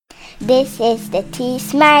This is the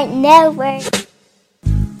T-Smart Network.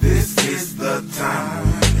 This is the time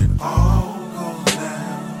when it all goes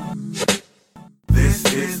down.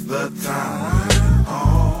 This is the time when it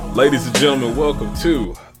all. Ladies and gentlemen, welcome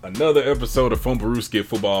to another episode of Fumbarooski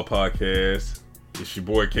Football Podcast. It's your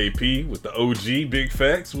boy KP with the OG Big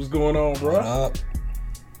Facts. What's going on, bro? What up?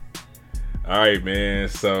 All right, man.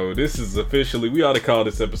 So this is officially, we ought to call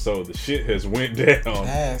this episode "The Shit Has Went Down"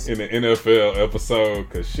 in the NFL episode,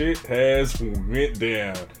 because shit has went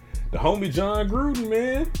down. The homie Jon Gruden,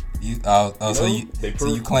 man. So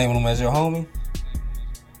you claiming him as your homie?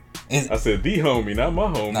 I said the homie, not my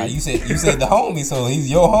homie. Nah, you said the homie, so he's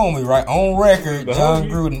your homie, right? On record, Jon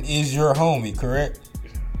Gruden is your homie, correct?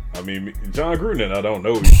 I mean, Jon Gruden and I don't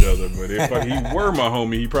know each other, but if he were my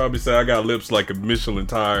homie, he'd probably say I got lips like a Michelin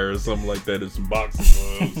tire or something like that and some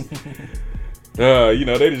boxing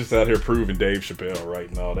gloves. They just out here proving Dave Chappelle right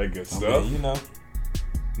and all that good stuff.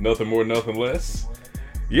 Nothing more, nothing less.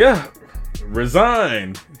 Yeah,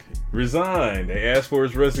 resign. They asked for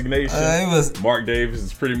his resignation. Mark Davis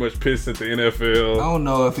is pretty much pissed at the NFL. I don't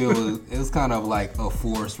know if it was kind of like a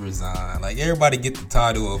forced resign. Like, everybody get the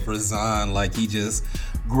title of resign, like he just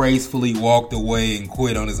gracefully walked away and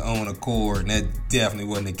quit on his own accord, and that definitely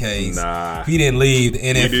wasn't the case. Nah. If he didn't leave, the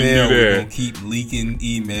NFL was going to keep leaking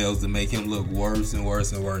emails to make him look worse and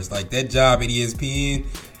worse and worse. Like, that job at ESPN,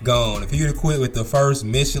 gone. If he would have quit with the first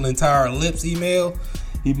Michelin tire lips email,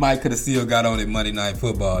 he might could have still got on at Monday Night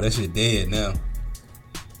Football. That shit dead now.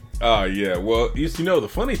 Oh, yeah. Well, the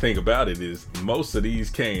funny thing about it is most of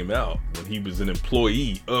these came out when he was an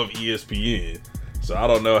employee of ESPN. So I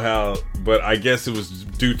don't know how, but I guess it was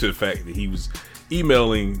due to the fact that he was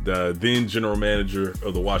emailing the then general manager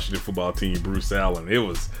of the Washington football team, Bruce Allen. It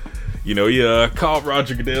was, he called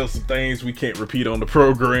Roger Goodell some things we can't repeat on the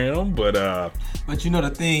program, but the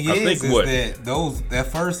thing is that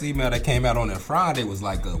first email that came out on that Friday was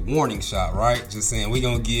like a warning shot, right? Just saying we're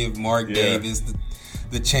gonna give Mark Davis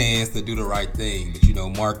the chance to do the right thing, but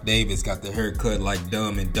Mark Davis got the haircut like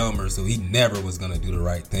Dumb and Dumber, so he never was gonna do the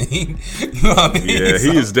right thing. You know what I mean? Yeah,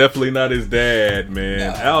 he is definitely not his dad, man.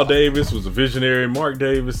 No. Al Davis was a visionary. Mark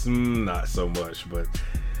Davis, not so much, but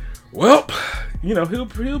well,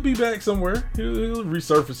 he'll be back somewhere. He'll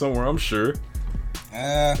resurface somewhere, I'm sure.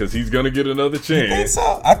 Because he's gonna get another chance. You think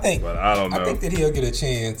so? I think, but I don't know. I think that he'll get a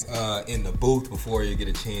chance in the booth before he'll get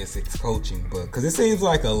a chance at coaching. But because it seems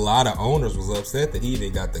like a lot of owners was upset that he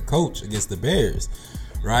even got the coach against the Bears,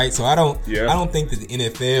 right? So I don't think that the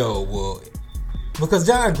NFL will, because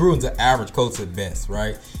Jon Gruden's an average coach at best,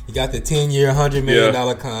 right? He got the 10-year, $100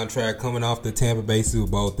 million contract coming off the Tampa Bay Super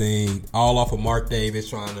Bowl thing, all off of Mark Davis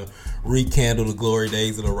trying to rekindle the glory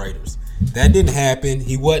days of the Raiders. That didn't happen.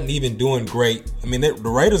 He wasn't even doing great. I mean, the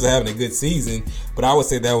Raiders are having a good season, but I would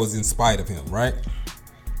say that was in spite of him, right?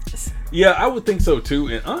 Yeah, I would think so too.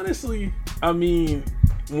 And honestly, I mean,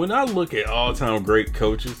 when I look at all-time great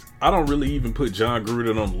coaches, I don't really even put Jon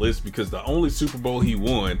Gruden on the list, because the only Super Bowl he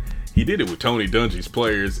won, he did it with Tony Dungy's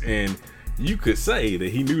players, and you could say that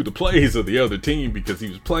he knew the plays of the other team because he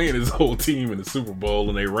was playing his whole team in the Super Bowl,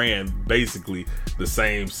 and they ran basically the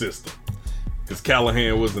same system. Because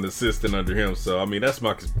Callahan was an assistant under him, so I mean that's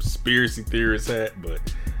my conspiracy theorist hat, but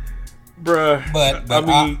bruh. But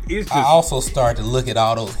I also started to look at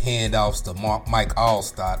all those handoffs to Mike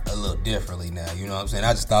Allstott a little differently now. You know what I'm saying?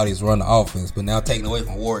 I just thought he was running the offense, but now taking away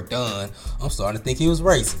from Warrick Dunn, I'm starting to think he was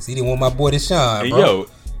racist. He didn't want my boy to shine, bro.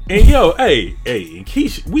 Hey, and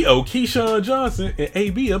we owe Keyshawn Johnson and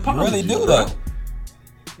AB apology. You really do, though.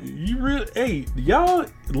 Y'all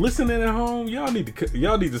listening at home, y'all need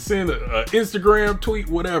to send an Instagram tweet,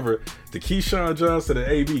 whatever, to Keyshawn Johnson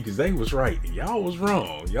and AB, because they was right. Y'all was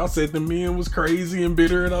wrong. Y'all said the men was crazy and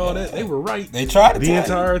bitter and all that. They were right. They tried to the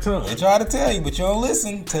entire time. They tried to tell you, but you don't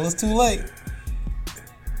listen till it's too late.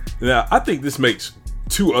 Now, I think this makes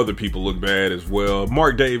two other people look bad as well.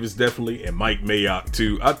 Mark Davis definitely, and Mike Mayock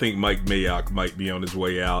too. I think Mike Mayock might be on his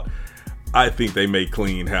way out. I think they may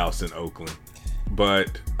clean house in Oakland.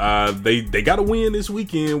 But they got to win this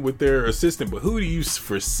weekend with their assistant. But who do you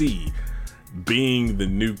foresee being the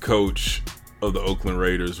new coach of the Oakland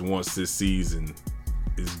Raiders once this season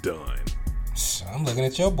is done? I'm looking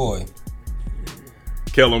at your boy,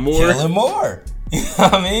 Kellen Moore. You know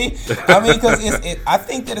what I mean? Because I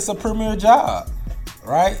think that it's a premier job,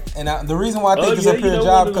 right? And the reason why I think it's a premier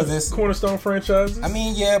job because it's cornerstone franchises. I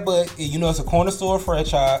mean, yeah, but it's a cornerstone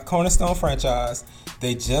franchise.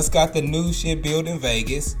 They just got the new shit built in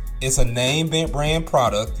Vegas. It's a name brand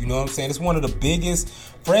product. You know what I'm saying? It's one of the biggest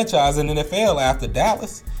franchises in the NFL after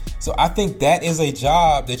Dallas. So I think that is a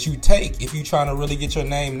job that you take if you're trying to really get your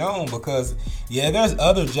name known, because, there's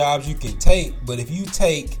other jobs you can take, but if you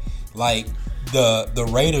take like the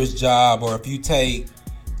Raiders job, or if you take,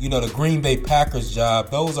 the Green Bay Packers job,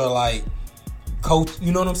 those are like coach.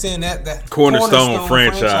 You know what I'm saying? That cornerstone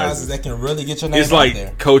franchises that can really get your name. It's like out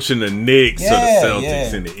there. Coaching the Knicks or the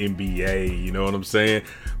Celtics in the NBA. You know what I'm saying?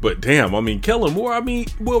 But damn, I mean, Kellen Moore. I mean,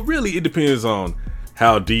 well, really, it depends on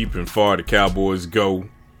how deep and far the Cowboys go.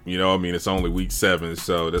 I mean, it's only week 7,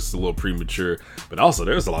 so that's a little premature. But also,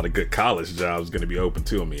 there's a lot of good college jobs going to be open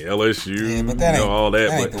too. I mean, LSU, but that all that.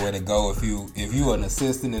 That ain't the way to go. If you an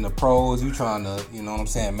assistant in the pros, you trying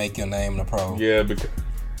to, make your name in the pros. Yeah, because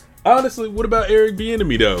honestly, what about Eric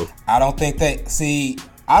Bieniemy though? I don't think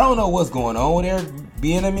I don't know what's going on with Eric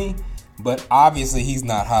Bieniemy, but obviously he's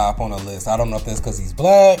not high up on the list. I don't know if that's because he's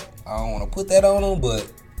black. I don't want to put that on him,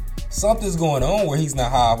 but something's going on where he's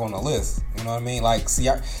not high up on the list. You know what I mean? Like,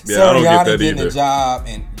 Sirianni getting a job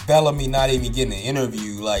and Bellamy not even getting an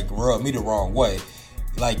interview, like, rubbed me the wrong way.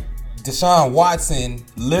 Like, Deshaun Watson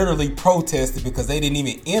literally protested because they didn't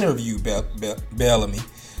even interview Bellamy.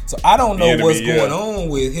 So I don't know what's going on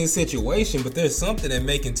with his situation, but there's something that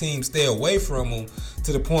making teams stay away from him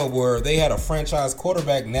to the point where they had a franchise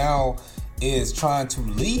quarterback now is trying to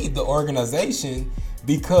lead the organization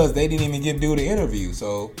because they didn't even get to do the interview.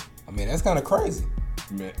 So, I mean, that's kind of crazy.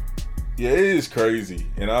 Man. Yeah, it is crazy.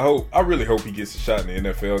 And I really hope he gets a shot in the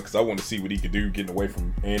NFL because I want to see what he can do getting away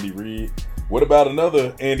from Andy Reid. What about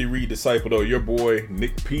another Andy Reid disciple, though? Your boy,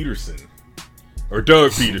 Nick Peterson. Or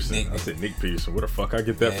Doug Peterson. I said Nick Peterson. Where the fuck I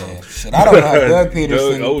get that from? Shit, I don't know how Doug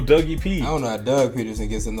Peterson. Dougie P. I don't know how Doug Peterson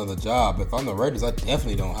gets another job. If I'm the Raiders, I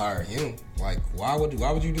definitely don't hire him. Like, why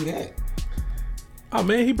would you do that? Oh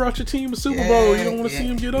man, he brought your team a Super Bowl. You don't want to see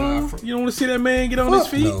him get on. You don't want to see that man get on his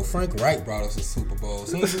feet. No, Frank Reich brought us a Super Bowl.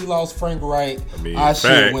 As soon as we lost Frank Reich, our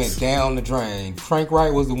shit went down the drain. Frank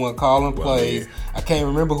Reich was the one calling plays. I can't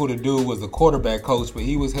remember who the dude was, the quarterback coach, but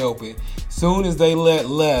he was helping. Soon as they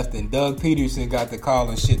left and Doug Peterson got the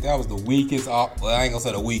calling shit, that was the weakest. Well, I ain't gonna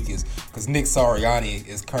say the weakest because Nick Sirianni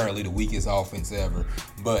is currently the weakest offense ever,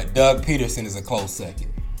 but Doug Peterson is a close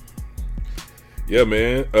second. Yeah,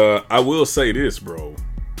 man. I will say this, bro.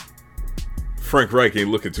 Frank Reich ain't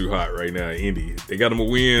looking too hot right now in Indy. They got him a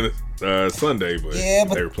win Sunday, but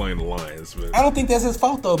they were playing the Lions. But I don't think that's his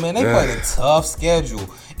fault, though, man. They played a tough schedule,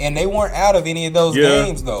 and they weren't out of any of those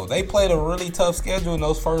games, though. They played a really tough schedule in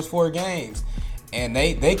those first 4 games, and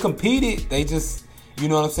they competed. They just, you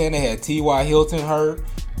know what I'm saying? They had T.Y. Hilton hurt.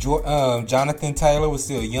 Jonathan Taylor was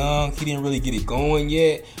still young. He didn't really get it going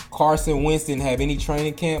yet. Carson Wentz didn't have any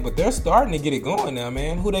training camp, but they're starting to get it going now,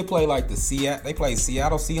 man. Who they play? Like they play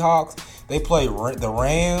Seattle Seahawks. They play the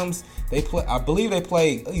Rams. I believe they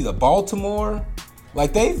play either Baltimore.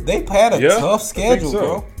 Like they've had a tough schedule,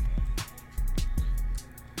 bro.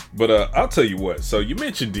 But I'll tell you what. So you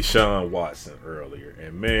mentioned Deshaun Watson earlier,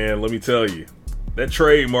 and man, let me tell you, that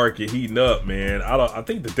trade market heating up, man. I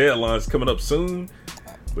think the deadline's coming up soon.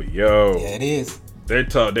 But yeah, it is. They're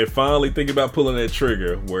finally thinking about pulling that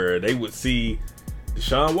trigger where they would see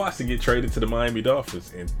Deshaun Watson get traded to the Miami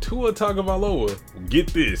Dolphins and Tua Tagovailoa, get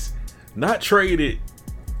this, not traded,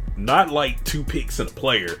 not like 2 picks and a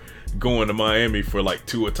player going to Miami for like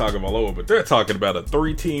Tua Tagovailoa, but they're talking about a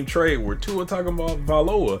 3-team trade where Tua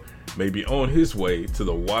Tagovailoa may be on his way to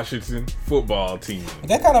the Washington football team.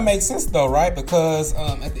 That kind of makes sense though, right? Because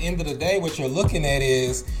at the end of the day, what you're looking at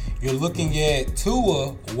is you're looking at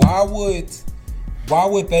Tua. Why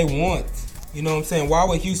would they want? You know what I'm saying? Why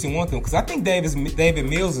would Houston want them? Because I think David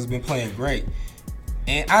Mills has been playing great,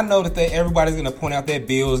 and I know that everybody's gonna point out that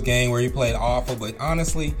Bills game where he played awful, but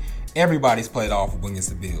honestly, everybody's played awful against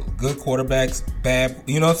the Bills. Good quarterbacks, bad.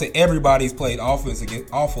 You know what I'm saying? Everybody's played awful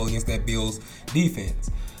against that Bills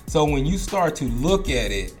defense. So when you start to look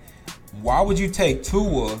at it, why would you take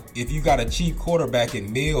Tua if you got a cheap quarterback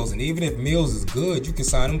in Mills? And even if Mills is good, you can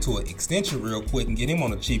sign him to an extension real quick and get him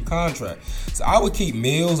on a cheap contract. So I would keep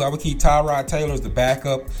Mills. I would keep Tyrod Taylor as the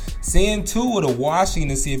backup. Send Tua to Washington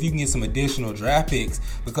to see if you can get some additional draft picks.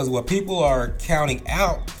 Because what people are counting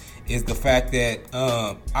out is the fact that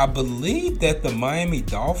I believe that the Miami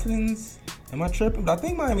Dolphins, am I tripping? But I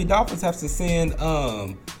think Miami Dolphins have to send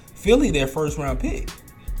Philly their first round pick.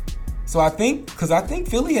 So I think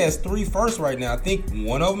Philly has 3 firsts right now. I think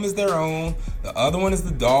one of them is their own, the other one is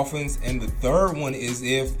the Dolphins, and the third one is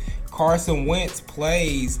if Carson Wentz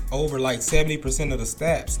plays over like 70% of the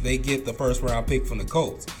snaps, they get the first round pick from the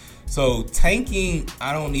Colts. So tanking,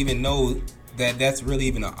 I don't even know that that's really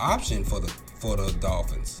even an option for the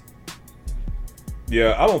Dolphins.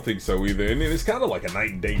 Yeah, I don't think so either. And it's kind of like a night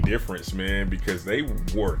and day difference, man, because they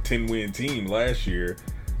were a 10-win team last year,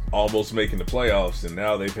 almost making the playoffs, and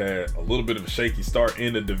now they've had a little bit of a shaky start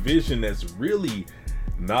in a division that's really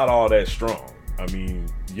not all that strong. I mean,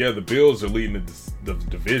 yeah, the Bills are leading the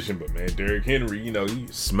division, but man, Derrick Henry, he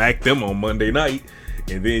smacked them on Monday night.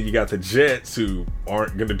 And then you got the Jets, who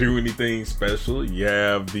aren't going to do anything special. You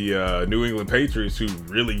have the New England Patriots, who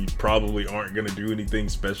really probably aren't going to do anything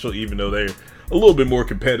special, even though they're a little bit more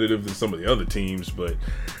competitive than some of the other teams. But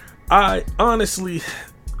I'm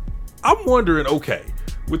wondering, okay,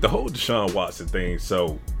 with the whole Deshaun Watson thing,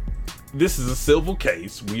 so this is a civil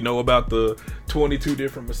case. We know about the 22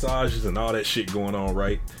 different massages and all that shit going on,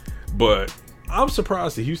 right? But I'm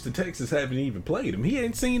surprised the Houston Texans haven't even played him. He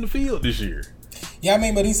ain't seen the field this year. Yeah, I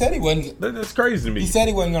mean, but he said he wasn't. That's crazy to me. He said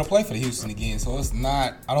he wasn't going to play for the Houston again, so it's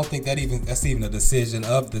not. I don't think that's even a decision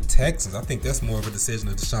of the Texans. I think that's more of a decision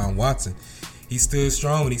of Deshaun Watson. He stood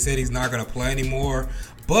strong and he said he's not going to play anymore.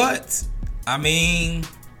 But I mean,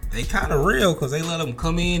 they kind of real because they let him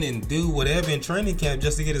come in and do whatever in training camp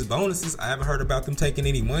just to get his bonuses. I haven't heard about them taking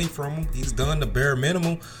any money from him. He's done the bare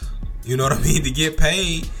minimum. You know what I mean, to get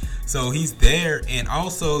paid. So he's there, and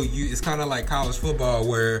also it's kind of like college football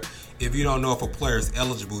where if you don't know if a player is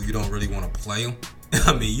eligible, you don't really want to play him.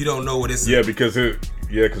 I mean, you don't know what it's. Yeah, because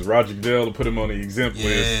Roger Goodell put him on the exempt list.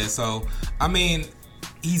 Yeah, so I mean,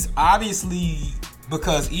 he's obviously,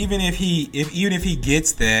 because even if he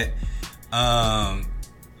gets that,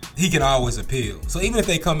 he can always appeal. So even if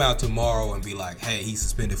they come out tomorrow and be like, hey, he's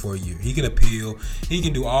suspended for a year, he can appeal. He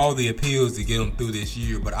can do all the appeals to get him through this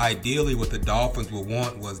year. But ideally, what the Dolphins would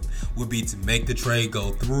want would be to make the trade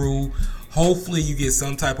go through. Hopefully you get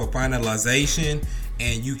some type of finalization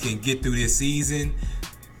and you can get through this season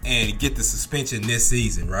and get the suspension this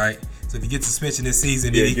season, right? So if you get suspension this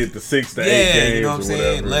season, then you get the 6 to 8 games. Yeah, you know what I'm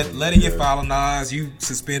saying? Let it get finalized. You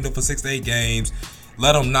suspend him for 6 to 8 games.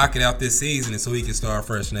 Let him knock it out this season, and so he can start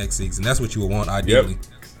fresh next season. That's what you would want, ideally.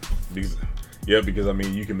 Yep, because I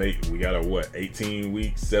mean, we got a 18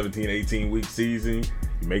 week season.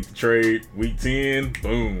 You make the trade week 10,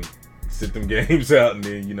 boom, sit them games out, and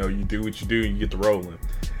then you do what you do, and you get the rolling.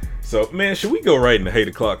 So man, should we go right in the hate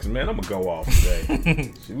o'clock? Man, I'm gonna go off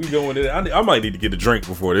today. Should we go into it? I might need to get a drink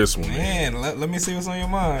before this one. Man, let me see what's on your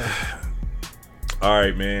mind. All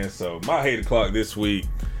right, man. So my hate o'clock this week.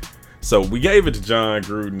 So we gave it to John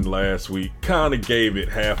Gruden last week, kind of gave it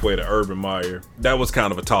halfway to Urban Meyer. That was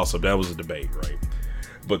kind of a toss-up. That was a debate, right?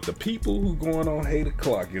 But the people who going on hate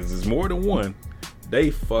o'clock is more than one. They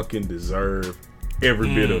fucking deserve every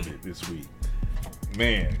bit of it this week.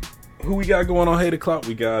 Man, who we got going on hate o'clock?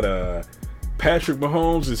 We got Patrick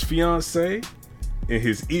Mahomes, his fiance, and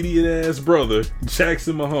his idiot-ass brother,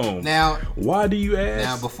 Jackson Mahomes. Now, why do you ask?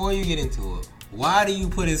 Now, before you get into it, why do you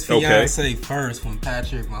put his fiance first when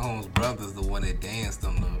Patrick Mahomes' brother's the one that danced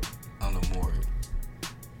on the morgue?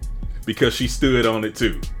 Because she stood on it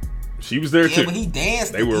too. She was there too. Yeah, but he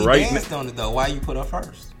danced. They were danced on it though. Why you put her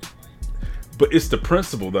first? But it's the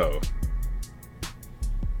principle though.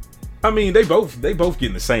 I mean, they both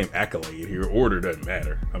getting the same accolade here. Order doesn't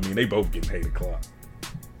matter. I mean, they both getting hate o'clock.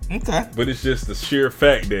 Okay. But it's just the sheer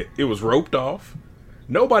fact that it was roped off.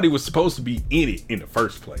 Nobody was supposed to be in it in the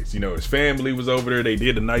first place. His family was over there. They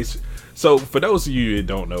did a nice. So for those of you that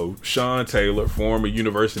don't know, Sean Taylor, former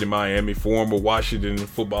University of Miami, former Washington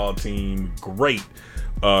football team, great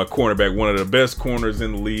cornerback, one of the best corners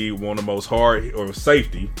in the league, one of the most hard hitting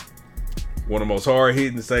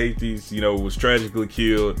safeties. Was tragically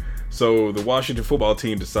killed. So the Washington football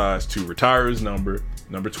team decides to retire his number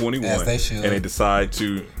 21, as they should. And they decide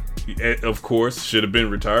to. Of course, should have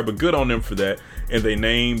been retired, but good on them for that. And they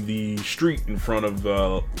named the street in front of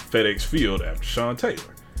FedEx Field after Sean Taylor.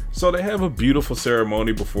 So they have a beautiful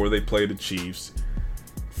ceremony before they play the Chiefs.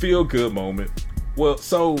 Feel good moment. Well,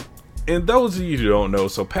 so, and those of you who don't know,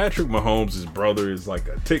 so Patrick Mahomes' brother is like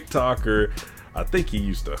a TikToker. I think he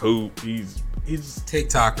used to hoop. He's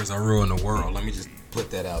TikTokers are ruining the world. Let me just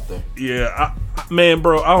put that out there. Yeah, man,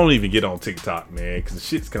 bro, I don't even get on TikTok, man, because the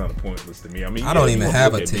shit's kind of pointless to me. I mean, I don't even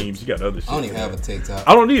have a TikTok. You got other shit. I don't even have a TikTok.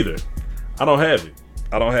 I don't either. I don't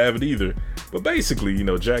have it either. But basically,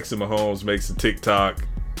 Jackson Mahomes makes a TikTok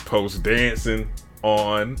post dancing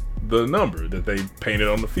on the number that they painted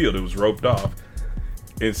on the field. It was roped off.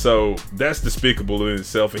 And so that's despicable in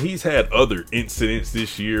itself. And he's had other incidents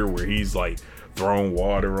this year where he's like thrown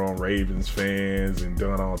water on Ravens fans and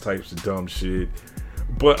done all types of dumb shit.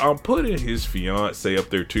 But I'm putting his fiance up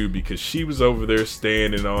there too because she was over there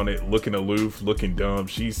standing on it, looking aloof, looking dumb.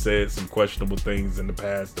 She said some questionable things in the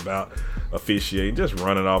past about officiating, just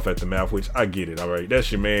running off at the mouth, which I get it. All right,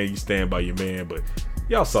 that's your man. You stand by your man. But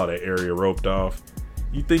y'all saw that area roped off.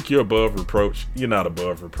 You think you're above reproach? You're not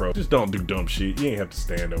above reproach. Just don't do dumb shit. You ain't have to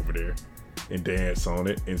stand over there. and dance on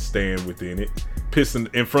it and stand within it,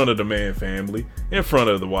 pissing in front of the Man family, in front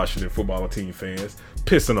of the Washington football team fans,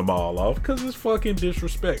 pissing them all off because it's fucking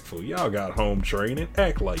disrespectful. Y'all got home training,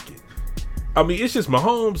 act like it. I mean, it's just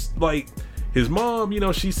Mahomes, like, his mom, you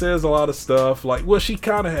know, she says a lot of stuff. Like, well, she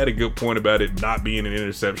kind of had a good point about it not being an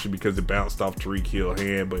interception because it bounced off Tyreek Hill's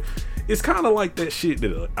hand. But it's kind of like that shit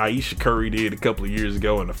that Aisha Curry did a couple of years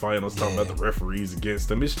ago in the finals, talking about the referees against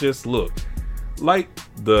them. It's just, look, like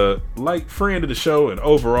friend of the show and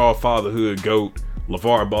overall fatherhood GOAT,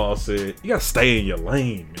 LeVar Ball said, you got to stay in your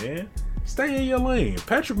lane, man. Stay in your lane.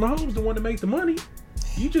 Patrick Mahomes the one to make the money.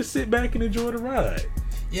 You just sit back and enjoy the ride.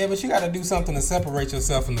 Yeah, but you got to do something to separate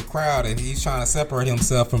yourself from the crowd, and he's trying to separate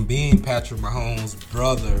himself from being Patrick Mahomes'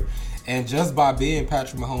 brother. And just by being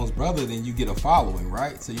Patrick Mahomes' brother, then you get a following,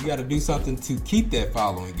 right? So you got to do something to keep that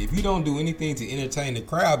following. If you don't do anything to entertain the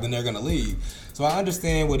crowd, then they're going to leave. So I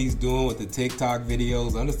understand what he's doing with the TikTok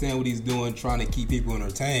videos. I understand what he's doing trying to keep people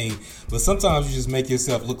entertained. But sometimes you just make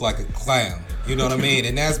yourself look like a clown. You know what I mean?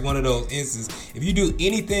 And that's one of those instances. If you do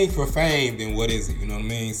anything for fame, then what is it? You know what I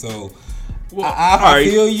mean? So... Well, I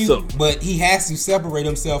feel you, but he has to separate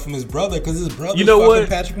himself from his brother because his brother's fucking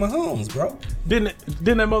Patrick Mahomes, bro. Didn't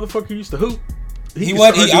that motherfucker used to hoop? He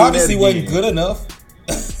obviously wasn't good enough.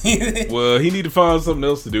 Well, he need to find something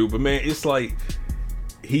else to do. But man, it's like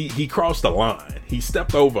he crossed a line. He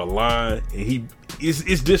stepped over a line, and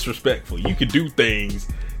it's disrespectful. You could do things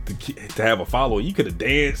to have a follower. You could have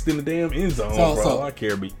danced in the damn end zone, bro. I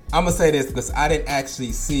care. But I'm gonna say this because I didn't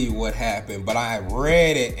actually see what happened, but I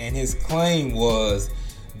read it, and his claim was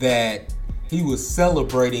that he was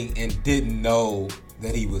celebrating and didn't know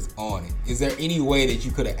that he was on it. Is there any way that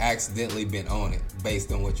you could have accidentally been on it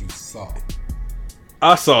based on what you saw?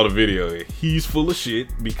 I saw the video. He's full of shit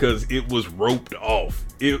because it was roped off.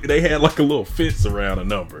 They had like a little fence around a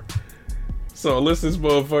number. So unless this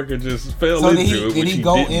motherfucker just fell into it, which he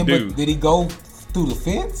didn't do. Did he go through the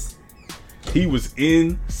fence? He was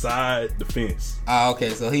inside the fence.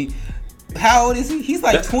 Okay. So how old is he? He's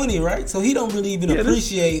like 20, right? So he don't really even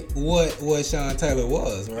appreciate what Sean Taylor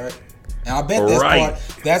was, right? And I bet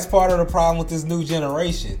that's part of the problem with this new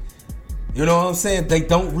generation. You know what I'm saying? They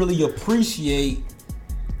don't really appreciate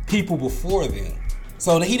people before them.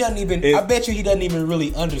 So he doesn't even. I bet you he doesn't even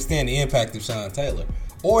really understand the impact of Sean Taylor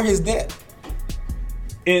or his death.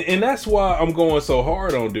 And that's why I'm going so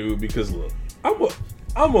hard on dude, because look,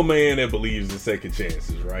 I'm a man that believes in second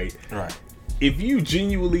chances, right? Right. If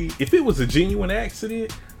it was a genuine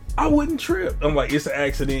accident, I wouldn't trip. I'm like, it's an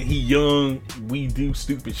accident. He young. We do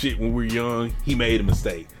stupid shit when we're young. He made a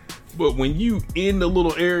mistake. But when you in the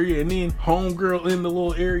little area and then homegirl in the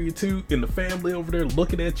little area too, and the family over there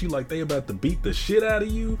looking at you like they about to beat the shit out of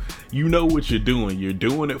you, you know what you're doing. You're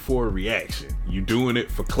doing it for a reaction. You're doing it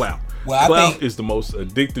for clout. Well, clout is the most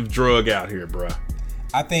addictive drug out here, bruh.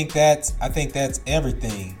 I think that's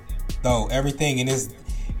everything, though. Everything in this.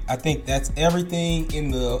 I think that's everything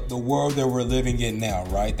in the world that we're living in now,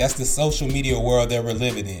 right? That's the social media world that we're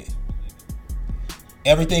living in.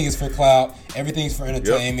 Everything is for clout. Everything's for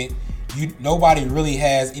entertainment. Yep. Nobody really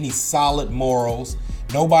has any solid morals.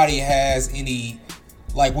 Nobody has any,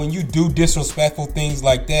 like, when you do disrespectful things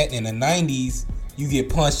like that in the 90s, you get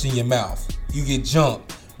punched in your mouth. You get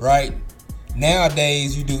jumped, right?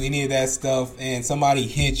 Nowadays, you do any of that stuff and somebody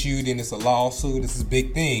hits you, then it's a lawsuit. This is a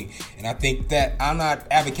big thing. And I think that I'm not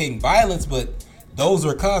advocating violence, but those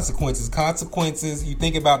are consequences. Consequences, you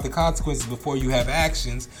think about the consequences before you have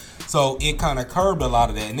actions. So it kind of curbed a lot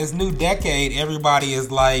of that. In this new decade, everybody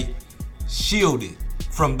is like shielded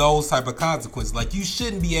from those type of consequences. Like, you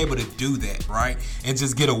shouldn't be able to do that, right? And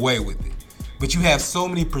just get away with it. But you have so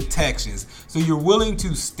many protections. So you're willing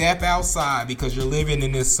to step outside because you're living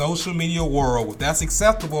in this social media world. That's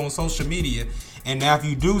acceptable on social media. And now if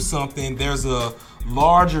you do something, there's a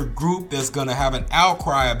larger group that's going to have an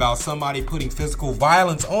outcry about somebody putting physical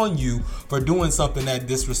violence on you for doing something that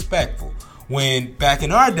disrespectful. When back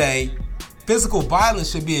in our day, physical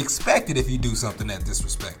violence should be expected if you do something that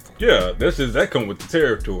disrespectful. Yeah, that come with the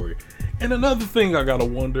territory. And another thing I gotta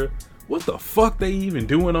wonder, what the fuck they even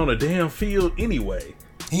doing on a damn field anyway?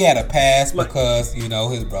 He had a pass because,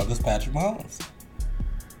 his brother's Patrick Mahomes.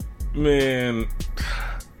 Man,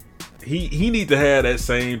 he need to have that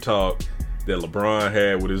same talk that LeBron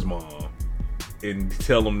had with his mom and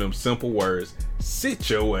tell him them simple words: sit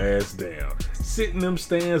your ass down. Sit in them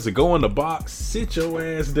stands or go in the box, sit your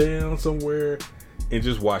ass down somewhere and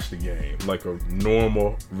just watch the game like a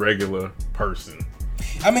normal, regular person.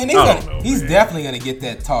 I mean, he's definitely going to get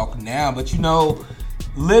that talk now, but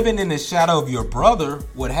living in the shadow of your brother,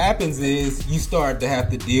 what happens is you start to have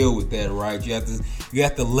to deal with that, right? You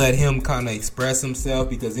have to let him kind of express himself,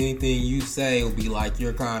 because anything you say will be like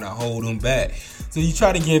you're kind of holding him back. So you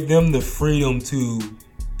try to give them the freedom to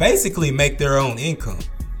basically make their own income.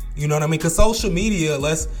 You know what I mean? Because social media,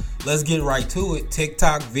 let's get right to it.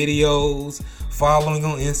 TikTok videos, following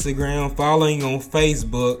on Instagram, following on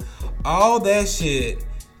Facebook, all that shit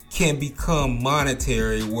can become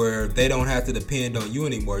monetary, where they don't have to depend on you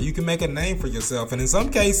anymore. You can make a name for yourself, and in some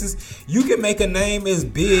cases, you can make a name as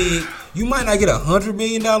big. You might not get $100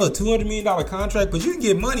 million, $200 million contract, but you can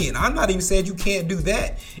get money. And I'm not even saying you can't do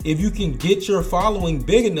that. If you can get your following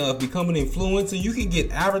big enough, become an influencer, you can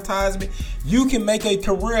get advertisement, you can make a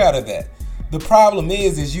career out of that. The problem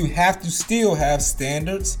is you have to still have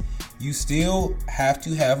standards. You still have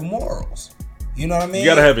to have morals. You know what I mean? You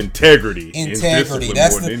gotta have integrity. Integrity.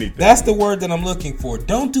 That's the word that I'm looking for.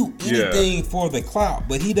 Don't do anything for the clout.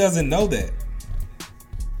 But he doesn't know that.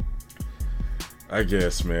 I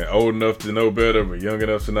guess, man. Old enough to know better, but young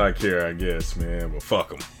enough to not care, I guess, man. But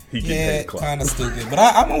fuck him. He can take clout. Kind of stupid. But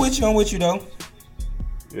I'm with you. I'm with you, though.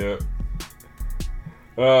 Yeah.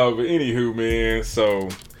 But anywho, man. So,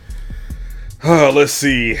 let's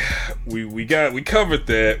see. We covered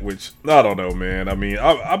that, which I don't know, man. I mean,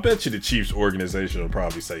 I bet you the Chiefs organization will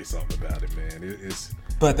probably say something about it, man.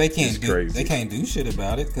 But they can't do shit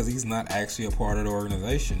about it, because he's not actually a part of the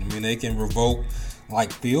organization. I mean, they can revoke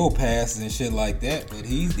like field passes and shit like that, but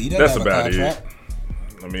he doesn't have a contract.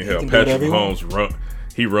 I mean, hell, Patrick Mahomes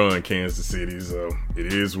run Kansas City, so it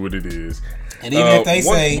is what it is. And even if they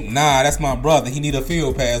say, nah, that's my brother, he need a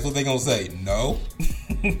field pass, what they gonna say? No.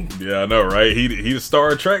 Yeah, I know, right? He's a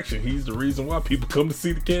star attraction. He's the reason why people come to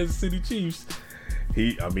see the Kansas City Chiefs.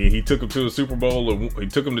 He took him to a Super Bowl. He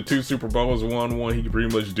took him to 2 Super Bowls and won one. He can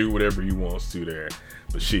pretty much do whatever he wants to there.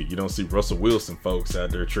 But shit, you don't see Russell Wilson folks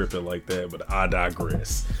out there tripping like that. But I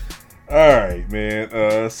digress. All right,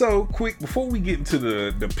 man. So quick before we get into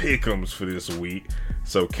the pick'ems for this week.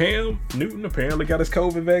 So Cam Newton apparently got his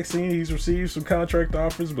COVID vaccine. He's received some contract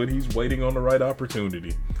offers, but he's waiting on the right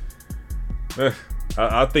opportunity.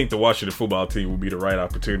 I think the Washington football team will be the right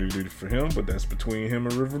opportunity for him, but that's between him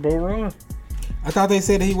and Riverboat Ron. I thought they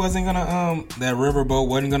said that he wasn't gonna that Riverboat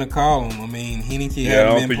wasn't gonna call him. I mean, Heinicke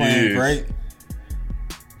hadn't been playing great.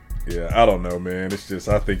 Yeah, I don't know, man. It's just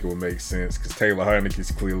I think it would make sense because Taylor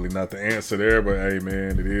Heinicke's clearly not the answer there. But hey,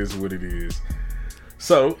 man, it is what it is.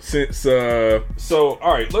 So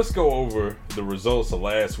all right, let's go over the results of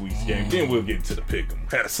last week's game. Then we'll get into the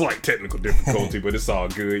pick'em. Had a slight technical difficulty, but it's all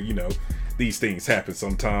good. You know, these things happen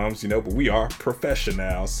sometimes. You know, but we are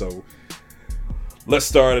professionals, so. Let's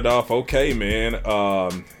start it off. Okay, man.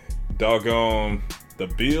 Doggone the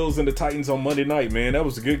Bills and the Titans on Monday night, man. That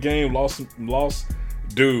was a good game. Lost.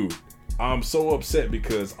 Dude, I'm so upset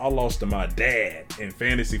because I lost to my dad in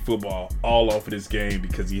fantasy football all off of this game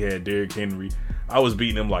because he had Derrick Henry. I was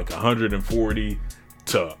beating him like 140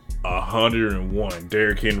 to 101.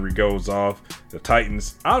 Derrick Henry goes off. The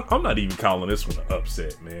Titans, I'm not even calling this one an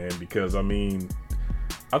upset, man, because, I mean,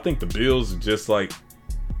 I think the Bills are just like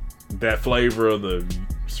that flavor of the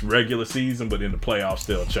regular season, but in the playoffs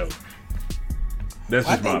still choke. That's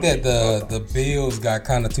just I think that the Bills got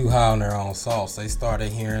kind of too high on their own sauce. They started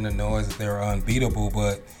hearing the noise that they were unbeatable,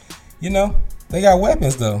 but you know they got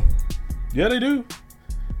weapons though. Yeah, they do.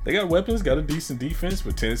 They got weapons, got a decent defense,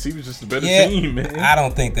 but Tennessee was just a better team, man. I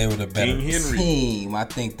don't think they were the better team. I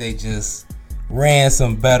think they just ran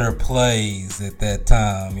some better plays at that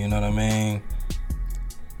time. You know what I mean?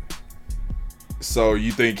 So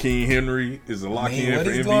you think King Henry is a lock-in for MVP?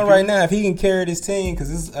 What he's doing right now, if he can carry this team, because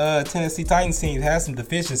this Tennessee Titans team has some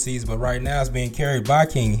deficiencies, but right now it's being carried by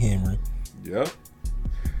King Henry. Yep.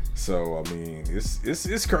 So I mean,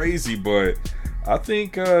 it's crazy, but I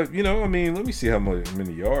think you know, I mean, let me see how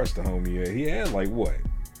many yards the homie had. He had like what,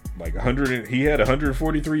 like 100? He had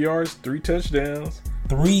 143 yards, 3 touchdowns.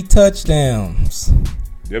 3 touchdowns.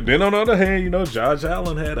 Yeah, then on the other hand, you know, Josh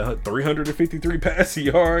Allen had 353 passing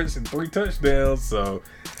yards and 3 touchdowns. So,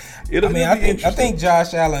 I think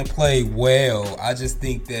Josh Allen played well. I just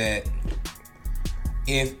think that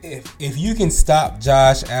if you can stop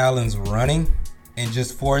Josh Allen's running and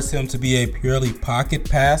just force him to be a purely pocket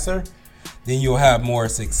passer, then you'll have more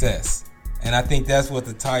success. And I think that's what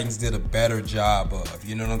the Titans did a better job of.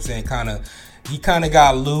 You know what I'm saying? He kind of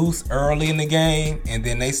got loose early in the game, and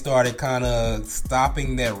then they started kind of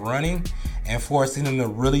stopping that running and forcing him to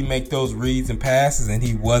really make those reads and passes, and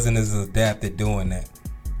he wasn't as adept at doing that.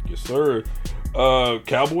 Yes, sir.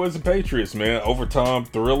 Cowboys and Patriots, man. Overtime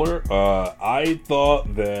thriller. I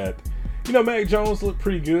thought that, you know, Mac Jones looked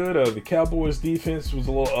pretty good. The Cowboys defense was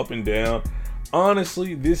a little up and down.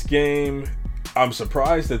 honestly, this game, I'm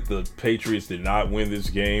surprised that the Patriots did not win this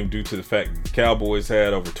game due to the fact that the Cowboys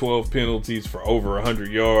had over 12 penalties for over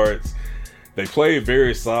 100 yards. They played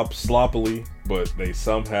very sloppily, but they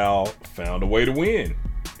somehow found a way to win.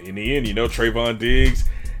 In the end, Trayvon Diggs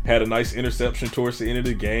had a nice interception towards the end of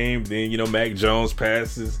the game. Then, Mac Jones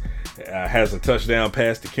has a touchdown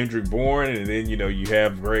pass to Kendrick Bourne. And then, you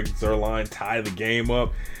have Greg Zuerlein tie the game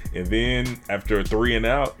up. And then after a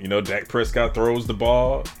 3-and-out, Dak Prescott throws the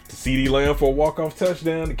ball to CeeDee Lamb for a walk-off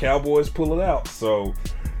touchdown. The Cowboys pull it out. So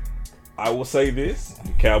I will say this.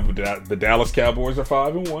 The Dallas Cowboys are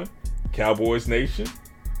 5-1. Cowboys Nation,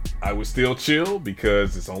 I would still chill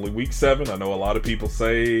because it's only week 7. I know a lot of people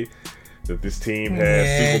say that this team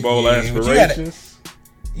has Super Bowl aspirations.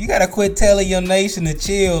 You gotta quit telling your nation to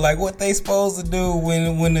chill. Like, what they supposed to do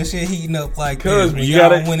when the shit heating up like this? When you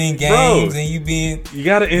gotta winning games and you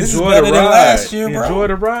gotta enjoy the ride. Last year, enjoy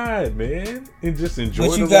the ride, man, and just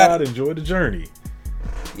enjoy the ride. Enjoy the journey.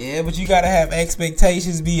 Yeah, but you gotta have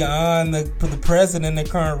expectations beyond the present and the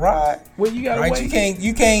current ride. Well, you gotta wait.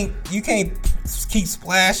 You can't keep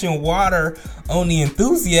splashing water on the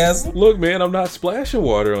enthusiasm. Look, man, I'm not splashing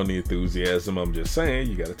water on the enthusiasm. I'm just saying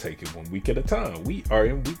you gotta take it 1 week at a time. We are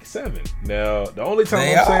in week 7 now. The only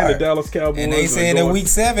time I'm saying the Dallas Cowboys, and they saying that week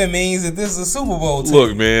 7 means that this is a Super Bowl team.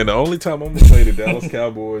 Look, man, the only time I'm gonna say the Dallas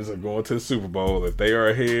Cowboys are going to the Super Bowl if they are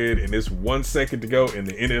ahead and it's 1 second to go in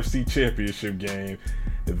the NFC Championship game.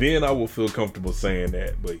 Then I will feel comfortable saying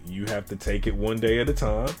that. But you have to take it one day at a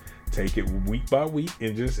time. Take it week by week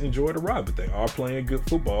and just enjoy the ride. But they are playing good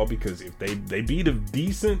football because if they beat a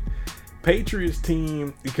decent Patriots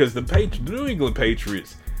team, because the New England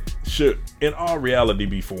Patriots should, in all reality,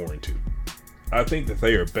 be 4-2. I think that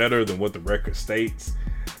they are better than what the record states.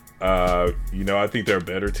 I think they're a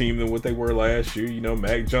better team than what they were last year.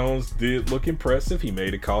 Mac Jones did look impressive. He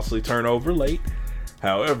made a costly turnover late.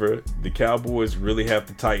 However, the Cowboys really have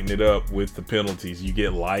to tighten it up with the penalties. You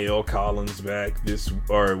get La'el Collins back they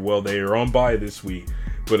are on bye this week.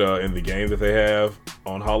 But in the game that they have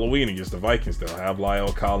on Halloween against the Vikings, they'll have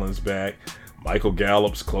La'el Collins back. Michael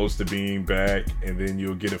Gallup's close to being back. And then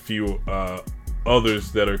you'll get a few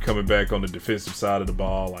others that are coming back on the defensive side of the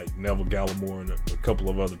ball, like Neville Gallimore and a couple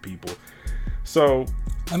of other people. So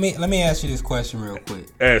let me ask you this question real quick.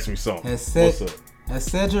 Ask me something. What's up? Has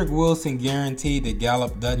Cedric Wilson guaranteed that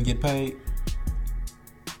Gallup doesn't get paid?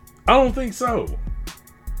 I don't think so.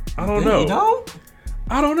 I don't know. You don't?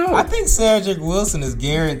 I don't know. I think Cedric Wilson is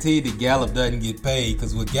guaranteed that Gallup doesn't get paid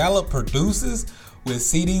because what Gallup produces with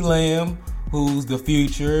CeeDee Lamb, who's the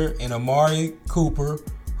future, and Amari Cooper,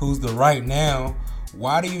 who's the right now,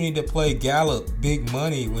 why do you need to play Gallup big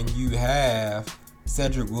money when you have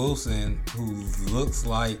Cedric Wilson, who looks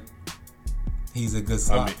like he's a good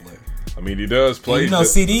slot player? He does play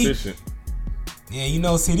CD.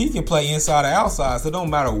 Yeah, CD can play inside or outside, so it don't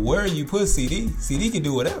matter where you put CD. CD can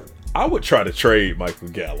do whatever. I would try to trade Michael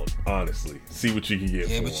Gallup, honestly. See what you can get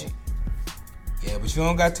for him. But you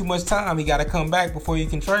don't got too much time. He got to come back before you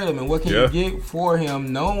can trade him. And what can you get for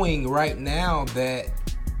him knowing right now that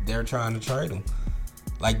they're trying to trade him?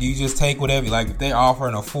 Like, do you just take whatever? Like, if they're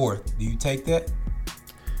offering a 4th, do you take that?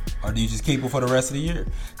 Or do you just keep it for the rest of the year?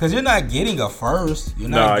 Because you're not getting a first. You're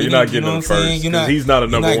not getting a first. He's not a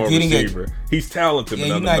number 1 receiver. He's talented, but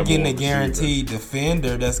you're not getting a guaranteed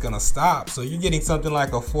defender that's going to stop. So you're getting something like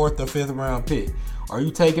a 4th or 5th round pick. Are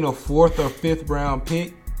you taking a 4th or 5th round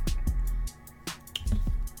pick?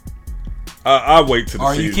 I'll wait till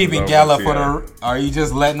the season. Are you keeping Gallup are you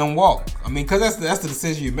just letting him walk? Because that's the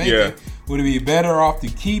decision you're making. Yeah. Would it be better off to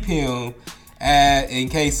keep him in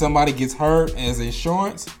case somebody gets hurt as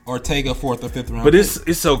insurance, or take a 4th or 5th round? But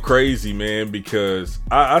it's so crazy, man, because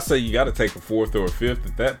I say you got to take a 4th or a 5th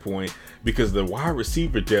at that point because the wide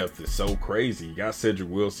receiver depth is so crazy. You got Cedric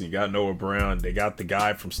Wilson, you got Noah Brown, they got the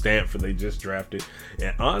guy from Stanford they just drafted.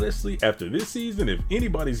 And honestly, after this season, if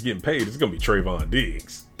anybody's getting paid, it's going to be Trayvon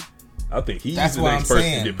Diggs. I think he's the next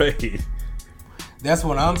person to get paid. That's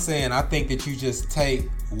what I'm saying. I think that you just take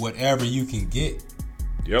whatever you can get.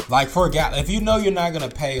 Yep. Like for Gallup, if you know you're not gonna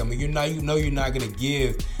pay him, you're not gonna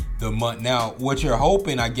give the money. Now, what you're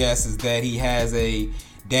hoping, I guess, is that he has a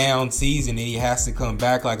down season and he has to come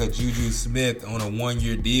back like a Juju Smith on a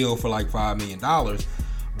 1-year deal for like $5 million.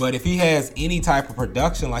 But if he has any type of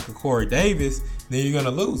production like a Corey Davis, then you're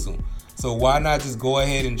gonna lose him. So why not just go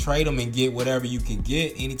ahead and trade him and get whatever you can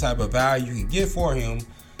get, any type of value you can get for him?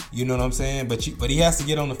 You know what I'm saying? But he has to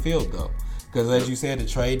get on the field though, because as you said, the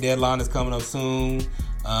trade deadline is coming up soon.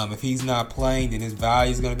 If he's not playing, then his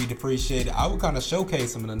value is going to be depreciated. I would kind of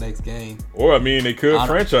showcase him in the next game. Or, they could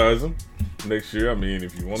franchise him. next year. I mean,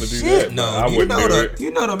 if you want to do Shit, that, no. I wouldn't do it.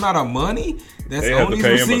 You know the amount of money that's They have on to these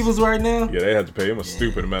pay him receivers right now? Yeah, they had to pay him a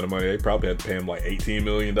stupid amount of money. They probably had to pay him like $18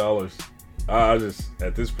 million. I just,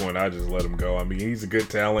 at this point, I just let him go. I mean, he's a good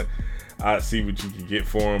talent. I see what you can get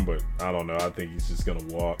for him, but I don't know. I think he's just going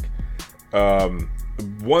to walk.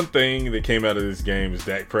 One thing that came out of this game is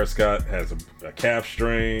Dak Prescott has a calf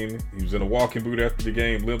strain. He was in a walking boot after the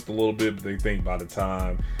game, limped a little bit, but they think by the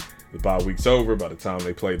time the bye week's over, by the time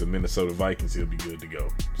they play the Minnesota Vikings, he'll be good to go.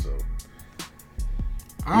 So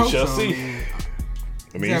we shall see.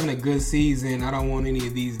 He's having a good season. I don't want any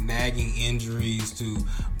of these nagging injuries to,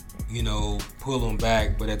 pull him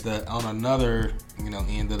back. But on another,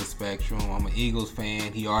 end of the spectrum, I'm an Eagles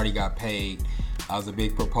fan. He already got paid. I was a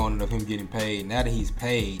big proponent of him getting paid. Now that he's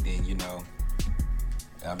paid, then, he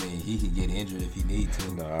could get injured if he need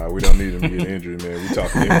to. Nah, we don't need him to get injured, man. We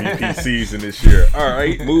talking MVP season this year. All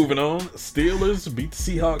right, moving on. Steelers beat the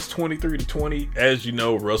Seahawks 23-20. As you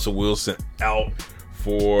know, Russell Wilson out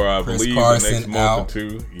for, I believe, Carson the next month or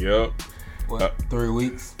two. Yep. What, 3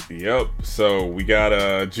 weeks? Yep. So we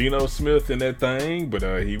got Geno Smith in that thing, but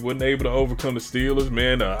he wasn't able to overcome the Steelers.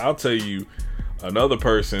 Man, I'll tell you, another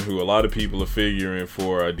person who a lot of people are figuring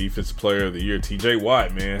for Defensive Player of the Year, T.J.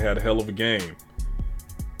 Watt, man, had a hell of a game.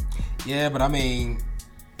 Yeah, but I think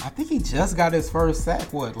he just got his first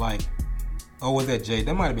sack. What, was that Jay?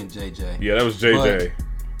 That might have been JJ. Yeah, that was JJ.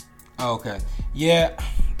 Okay. Yeah,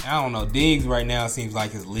 I don't know. Diggs right now seems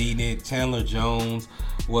like he's leading it. Chandler Jones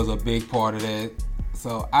was a big part of that.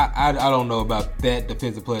 So I don't know about that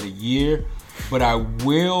Defensive Player of the Year, but I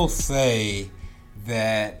will say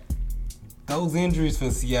that those injuries for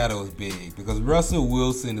Seattle is big because Russell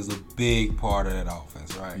Wilson is a big part of that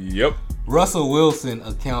offense, right? Yep. Russell Wilson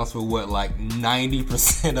accounts for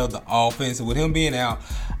 90% of the offense. With him being out,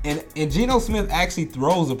 and Geno Smith actually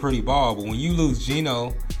throws a pretty ball, but when you lose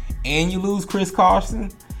Geno and you lose Chris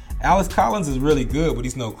Carson, Alex Collins is really good, but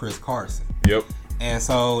he's no Chris Carson. Yep. And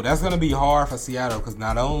so that's going to be hard for Seattle because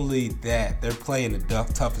not only that, they're playing the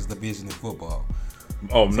toughest division in football.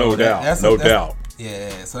 Oh, no doubt. No doubt.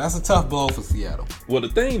 Yeah, so that's a tough blow for Seattle. Well, the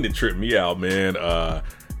thing that tripped me out, man,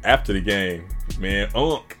 after the game, man,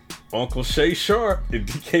 Uncle Shay Sharp and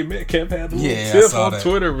DK Metcalf had a little tip on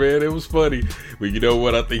Twitter, man. It was funny. But you know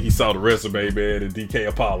what? I think he saw the resume, man, and DK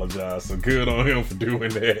apologized. So good on him for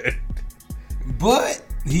doing that. But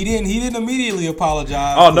he didn't immediately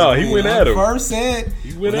apologize. Oh no, he went at him. First said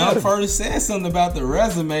something about the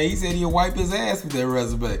resume. He said he'll wipe his ass with that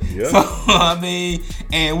resume. Yep. So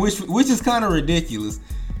and which is kind of ridiculous.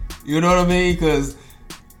 You know what I mean? Because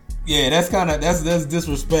that's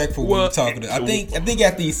disrespectful when you're talking to. I think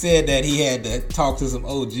after he said that, he had to talk to some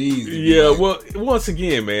OGs. Yeah, well, once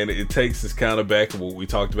again, man, it takes us kind of back to what we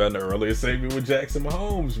talked about in the earlier segment with Jackson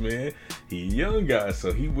Mahomes, man. He a young guy,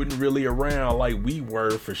 so he wasn't really around like we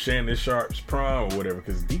were for Shannon Sharp's prime or whatever,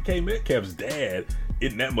 because DK Metcalf's dad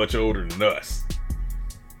isn't that much older than us.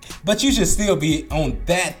 But you should still be on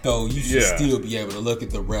that, though. You should still be able to look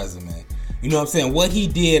at the resume. You know what I'm saying? What he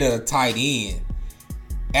did at a tight end.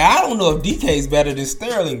 And I don't know if DK's better than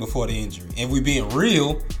Sterling before the injury. If we being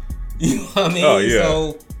real, you know what I mean? Oh, yeah.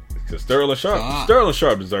 So, because Sterling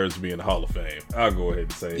Sharp deserves to be in the Hall of Fame. I'll go ahead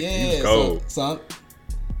and say he's cold.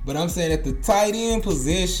 But I'm saying at the tight end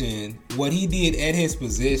position, what he did at his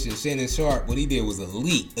position, Shannon Sharp, what he did was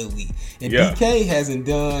elite. And DK hasn't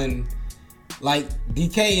done,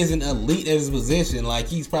 DK isn't elite at his position. Like,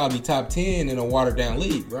 he's probably top 10 in a watered-down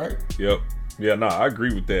league, right? Yep. Yeah, I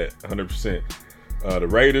agree with that 100%. The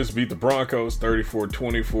Raiders beat the Broncos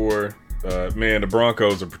 34-24. Man, the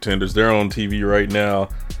Broncos are pretenders. They're on TV right now.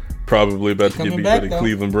 Probably about to get beat by the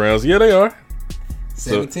Cleveland Browns. Yeah, they are.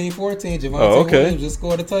 17-14. Javonte Williams just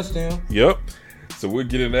scored a touchdown. Yep. So we'll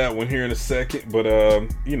get into that one here in a second. But, the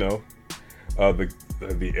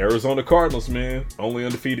Arizona Cardinals, man, only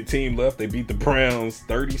undefeated team left. They beat the Browns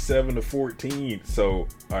 37-14. So,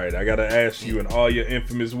 all right, I got to ask you in all your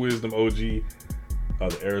infamous wisdom, OG,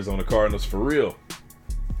 the Arizona Cardinals for real?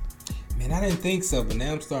 Man, I didn't think so, but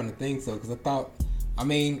now I'm starting to think so because the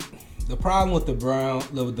problem with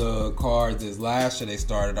the Cards is last year they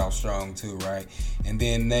started off strong too, right? And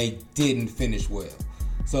then they didn't finish well.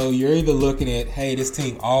 So you're either looking at, hey, this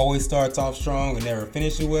team always starts off strong and never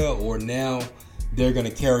finishes well, or now they're going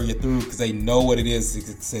to carry you through because they know what it is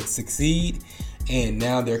to succeed, and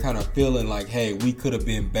now they're kind of feeling like, hey, we could have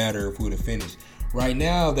been better if we would have finished. Right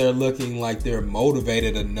now, they're looking like they're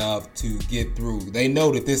motivated enough to get through. They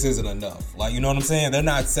know that this isn't enough. Like, you know what I'm saying? They're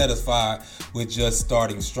not satisfied with just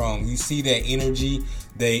starting strong. You see that energy.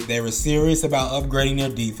 They were serious about upgrading their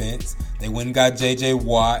defense. They went and got J.J.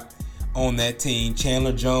 Watt. on that team.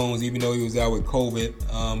 Chandler Jones, even though he was out with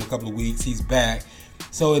COVID a couple of weeks, he's back.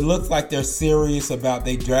 So it looks like they're serious about.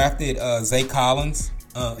 They drafted Zay Collins.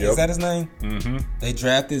 Is that his name? Mm-hmm. They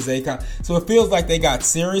drafted Zay Collins. So it feels like they got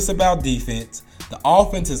serious about defense. The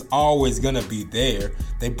offense is always going to be there.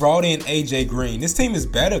 They brought in A.J. Green. This team is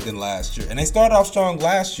better than last year. And they started off strong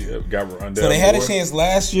last year. Yep, got Rondale so they had Moore. a chance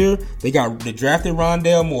last year. They drafted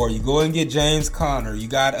Rondale Moore. You go and get James Conner. You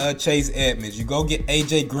got Chase Edmonds. You go get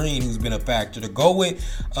A.J. Green, who's been a factor. To go with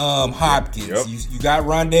Hopkins. Yep. You got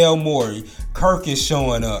Rondale Moore. Kirk is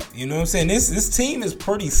showing up. You know what I'm saying? This team is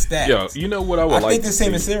pretty stacked. Yo, you know what I would like to see? I think this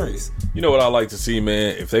team is serious. You know what I like to see,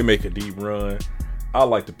 man? If they make a deep run, I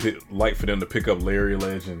like for them to pick up Larry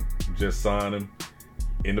Legend, just sign him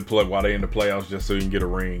in the play while they in the playoffs, just so he can get a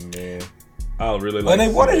ring, man. I really like. But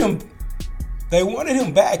they wanted him. They wanted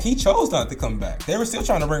him back. He chose not to come back. They were still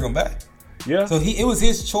trying to bring him back. Yeah. So it was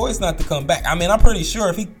his choice not to come back. I mean, I'm pretty sure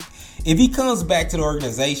if he comes back to the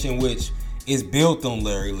organization, which is built on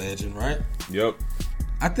Larry Legend, right? Yep.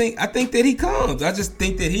 I think that he comes. I just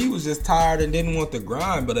think that he was just tired and didn't want the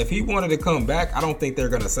grind. But if he wanted to come back, I don't think they're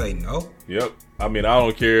gonna say no. Yep. I mean, I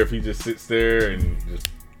don't care if he just sits there and just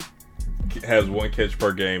has one catch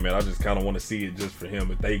per game, man. I just kind of want to see it just for him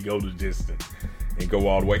if they go the distance and go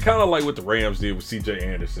all the way. Kind of like what the Rams did with C.J.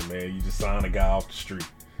 Anderson, man. You just sign a guy off the street.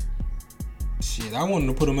 Shit, I wanted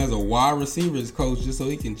to put him as a wide receivers coach just so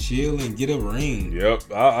he can chill and get a ring.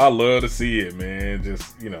 Yep, I love to see it, man.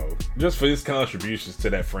 Just for his contributions to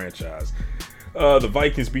that franchise. The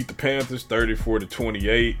Vikings beat the Panthers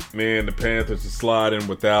 34-28. Man, the Panthers are sliding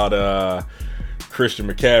without Christian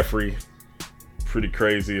McCaffrey. Pretty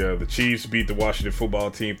crazy. The Chiefs beat the Washington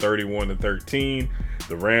football team 31-13.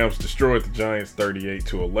 The Rams destroyed the Giants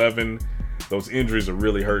 38-11. Those injuries are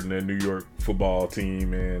really hurting that New York football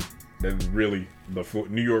team, man. That really, the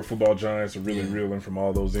New York football Giants are really reeling from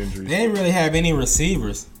all those injuries. They didn't really have any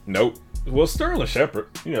receivers. Nope. Well, Sterling Shepard,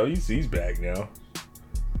 he's back now.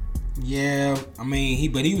 Yeah, I mean,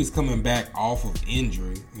 he was coming back off of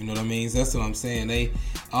injury. You know what I mean? So that's what I'm saying.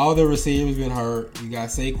 All the receivers been hurt. You got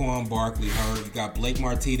Saquon Barkley hurt. You got Blake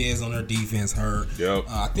Martinez on their defense hurt. Yep.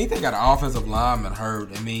 I think they got an offensive lineman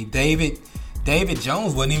hurt. I mean, David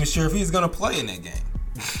Jones wasn't even sure if he was going to play in that game.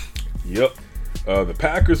 Yep. The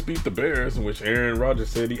Packers beat the Bears, in which Aaron Rodgers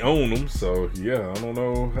said he owned them. So, yeah, I don't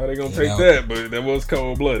know how they're going to take that, but that was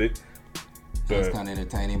cold-blooded. That's kind of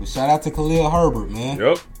entertaining. But shout out to Khalil Herbert, man.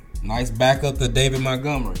 Yep. Nice backup to David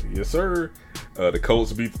Montgomery. Yes, sir. The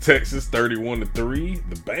Colts beat the Texans 31-3.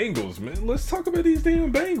 The Bengals, man. Let's talk about these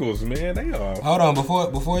damn Bengals, man. They are. Hold on,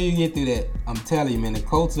 before you get through that, I'm telling you, man, the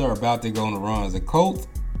Colts are about to go on the runs. The Colts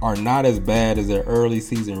are not as bad as their early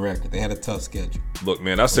season record. They had a tough schedule. Look,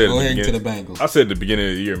 man, I said go at the ahead beginning. to the Bengals. I said at the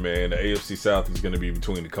beginning of the year, man, the AFC South is going to be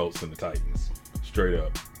between the Colts and the Titans, straight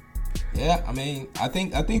up. Yeah, I mean, I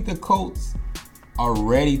think the Colts are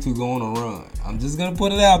ready to go on a run. I'm just gonna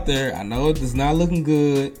put it out there. I know it's not looking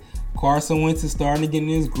good. Carson Wentz is starting to get in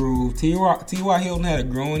his groove. T.Y. Hilton had a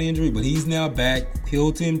growing injury, but he's now back.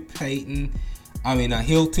 Hilton and Pittman.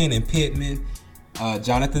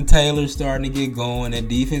 Jonathan Taylor's starting to get going. That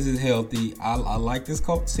defense is healthy. I like this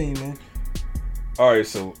Colts team, man. All right,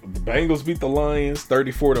 so the Bengals beat the Lions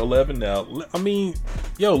 34-11. Now, I mean,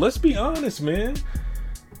 let's be honest, man.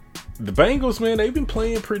 The Bengals, man, they've been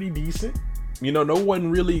playing pretty decent. No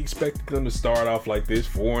one really expected them to start off like this,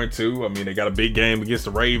 4-2. I mean, they got a big game against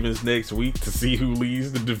the Ravens next week to see who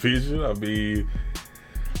leads the division. I mean,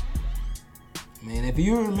 man, if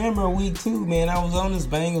you remember week 2, man, I was on this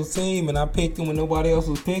Bengals team and I picked them when nobody else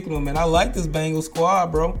was picking them. And I like this Bengals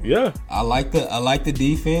squad, bro. Yeah, I like the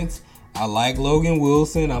defense. I like Logan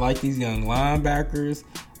Wilson. I like these young linebackers.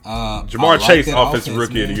 Jamar Chase, offensive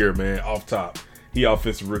rookie of the year, man. Off top, he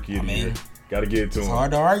offensive rookie of the year. Got to get it to him. It's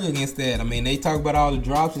hard to argue against that. I mean, they talk about all the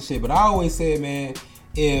drops and shit, but I always said, man,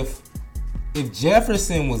 if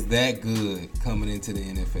Jefferson was that good coming into the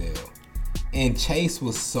NFL, and Chase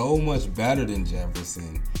was so much better than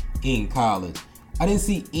Jefferson in college, I didn't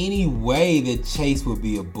see any way that Chase would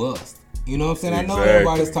be a bust. You know what I'm saying? Exactly. I know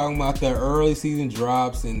everybody's talking about their early season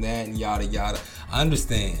drops and that and yada yada. I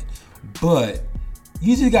understand, but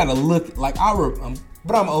you just gotta look like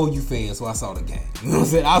But I'm an OU fan, so I saw the game. You know what I'm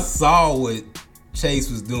saying? I saw what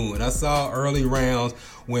Chase was doing. I saw early rounds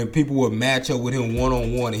when people would match up with him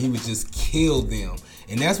one-on-one and he would just kill them.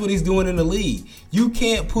 And that's what he's doing in the league. You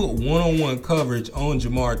can't put one-on-one coverage on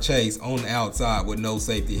Jamar Chase on the outside with no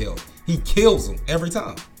safety help. He kills them every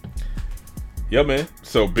time. Yeah, man.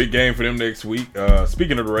 So, big game for them next week.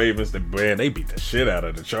 Speaking of the Ravens, they beat the shit out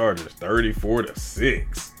of the Chargers,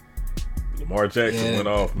 34-6. Lamar Jackson went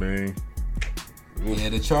off, man. Yeah,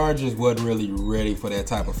 the Chargers wasn't really ready for that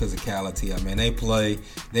type of physicality. I mean,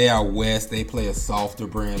 they are West. They play a softer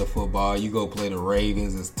brand of football. You go play the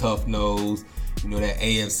Ravens, it's tough nose. You know, that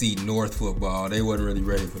AFC North football. They wasn't really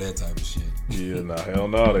ready for that type of shit. Yeah, hell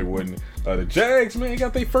no, they wouldn't. The Jags, man,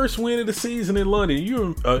 got their first win of the season in London.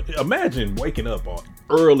 You imagine waking up on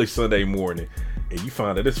early Sunday morning and you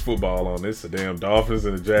find that it's football on this, the damn Dolphins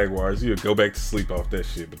and the Jaguars. You'll go back to sleep off that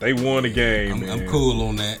shit. But they won the game. I'm cool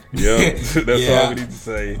on that. Yeah, that's all we need to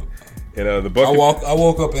say. And the Buccaneers. I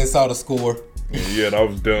woke up and saw the score. Yeah, I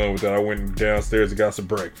was done with that. I went downstairs and got some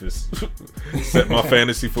breakfast. Set my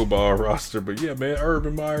fantasy football roster. But yeah, man,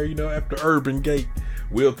 Urban Meyer, after Urban Gate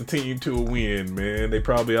willed the team to a win, man. They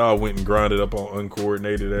probably all went and grinded up on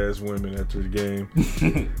uncoordinated ass women after the game.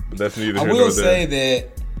 But that's neither here nor there.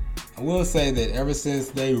 I will say that ever since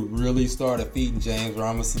they really started feeding James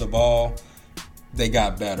Robinson the ball, they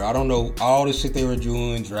got better. I don't know all the shit they were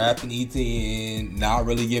doing, drafting ETN, not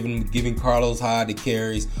really giving Carlos Hyde the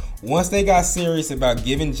carries. Once they got serious about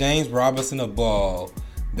giving James Robinson a ball,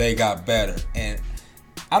 they got better. And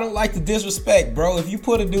I don't like the disrespect, bro. If you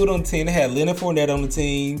put a dude on the team, they had Leonard Fournette on the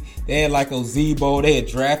team, they had like Ozebo, they had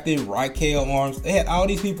drafted Raquel Arms, they had all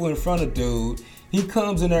these people in front of dude. He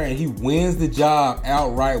comes in there and he wins the job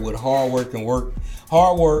outright with hard work,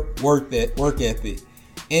 work ethic.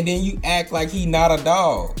 And then you act like he not a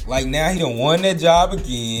dog. Like now he done won that job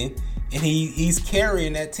again, and he's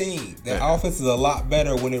carrying that team. That offense is a lot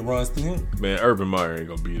better when it runs through him. Man, Urban Meyer ain't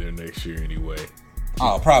gonna be there next year anyway.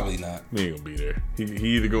 Oh, probably not. He ain't gonna be there. He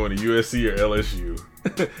either going to USC or LSU.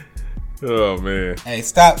 Oh man. Hey,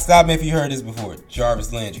 stop me if you heard this before.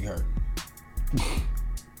 Jarvis Landry hurt.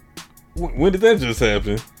 When did that just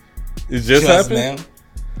happen? It just happened?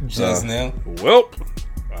 Just now. Welp.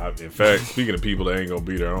 In fact, speaking of people that ain't gonna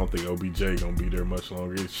be there, I don't think OBJ gonna be there much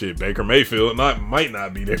longer. Shit, Baker Mayfield might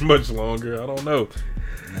not be there much longer. I don't know.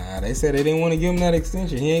 Nah, they said they didn't want to give him that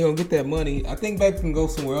extension. He ain't gonna get that money. I think Baker can go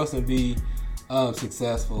somewhere else and be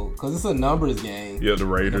successful because it's a numbers game. Yeah, the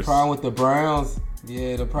Raiders. And the problem with the Browns.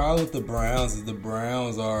 Is the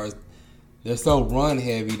Browns are. They're so run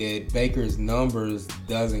heavy that Baker's numbers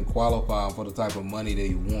doesn't qualify for the type of money that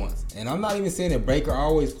he wants. And I'm not even saying that Baker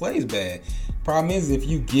always plays bad. Problem is, if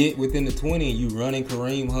you get within the 20 and you running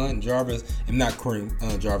Kareem Hunt and Jarvis Hunt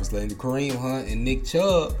and Nick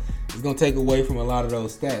Chubb, it's going to take away from a lot of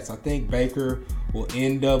those stats. I think Baker will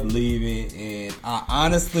end up leaving, and I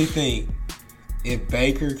honestly think if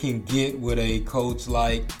Baker can get with a coach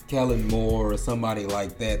like Kellen Moore or somebody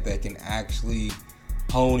like that can actually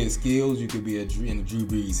hone his skills, you could be in a Drew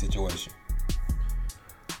Brees situation.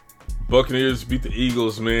 Buccaneers beat the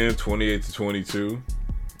Eagles, man, 28-22.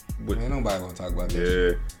 Man, nobody want to talk about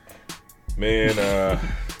that. Yeah, man.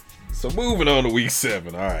 So moving on to Week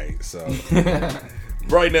 7. All right, so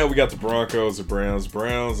right now we got the Broncos and Browns.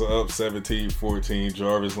 Browns are up 17-14.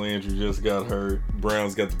 Jarvis Landry just got hurt.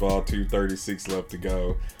 Browns got the ball, 2:36 left to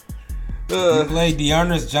go. You play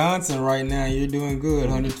Dearness Johnson right now, you're doing good.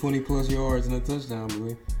 120 plus yards and a touchdown,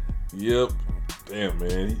 boy. Yep. Damn,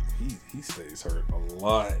 man. He stays hurt a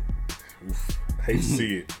lot. Oof. Hate to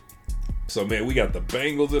see it. So, man, we got the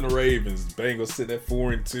Bengals and the Ravens. Bengals sitting at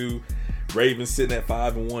 4-2. Ravens sitting at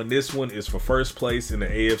 5-1. This one is for first place in the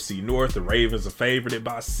AFC North. The Ravens are favored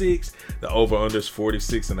by 6. The over-under is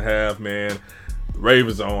 46.5, man. The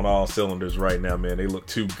Ravens are on all cylinders right now, man. They look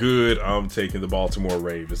too good. I'm taking the Baltimore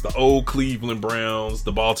Ravens. The old Cleveland Browns,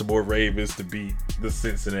 the Baltimore Ravens to beat the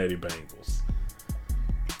Cincinnati Bengals.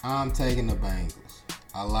 I'm taking the Bengals.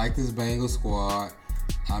 I like this Bengals squad.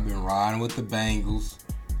 I've been riding with the Bengals.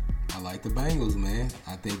 I like the Bengals, man.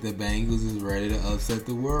 I think the Bengals is ready to upset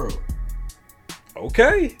the world.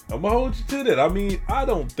 Okay. I'm going to hold you to that. I mean, I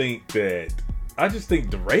just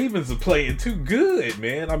think the Ravens are playing too good,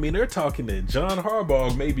 man. I mean, they're talking that John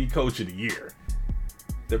Harbaugh may be coach of the year.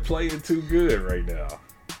 They're playing too good right now.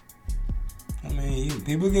 I mean,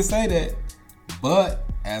 people can say that, but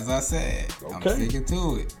as I said, I'm sticking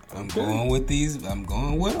to it. I'm going with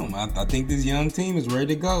them. I think this young team is ready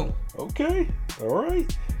to go. Okay. All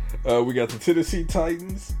right. We got the Tennessee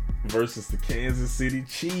Titans versus the Kansas City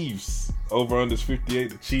Chiefs. Over under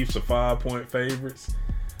 58. The Chiefs are 5-point favorites.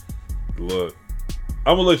 Look,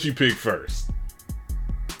 I'm going to let you pick first.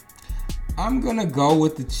 I'm going to go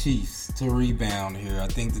with the Chiefs to rebound here. I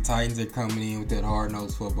think the Titans are coming in with that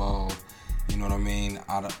hard-nosed football. You know what I mean?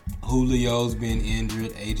 Julio's been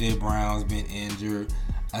injured. A.J. Brown's been injured.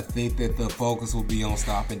 I think that the focus will be on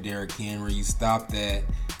stopping Derrick Henry. You stop that,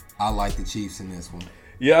 I like the Chiefs in this one.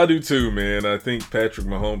 Yeah, I do too, man. I think Patrick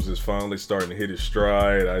Mahomes is finally starting to hit his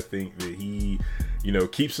stride. I think that he,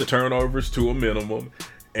 keeps the turnovers to a minimum.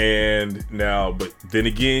 And now, but then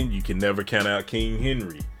again, you can never count out King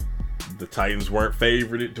Henry. The Titans weren't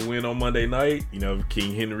favored to win on Monday night. You know,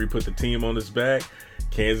 King Henry put the team on his back.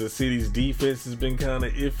 Kansas City's defense has been kind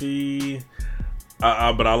of iffy.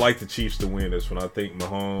 But I like the Chiefs to win this one. I think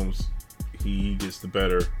Mahomes, he gets the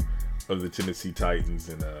better of the Tennessee Titans,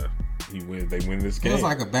 and they win this game. Feels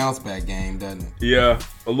like a bounce back game, doesn't it? Yeah,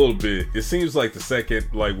 a little bit. It seems like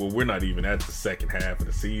we're not even at the second half of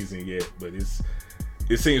the season yet, but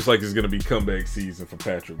it seems like it's going to be comeback season for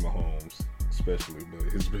Patrick Mahomes, especially.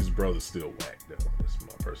 But his brother's still whack, though. That's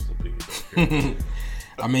my personal opinion.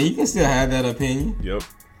 I mean, you can still have that opinion. Yep.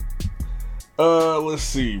 Let's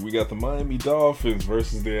see. We got the Miami Dolphins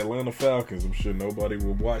versus the Atlanta Falcons. I'm sure nobody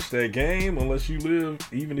will watch that game unless even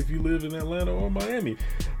if you live in Atlanta or Miami.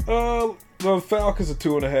 The Falcons are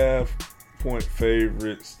 2.5-point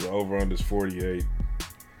favorites. The over-under is 48.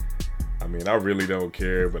 I mean, I really don't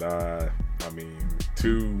care, but I mean,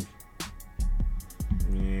 2.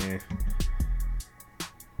 Yeah.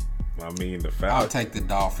 I mean, the Falcons. I'll take the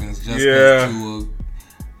Dolphins just because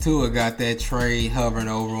Tua got that trade hovering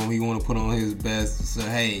over him. He want to put on his best. So,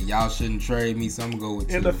 hey, y'all shouldn't trade me, so I'm going to go with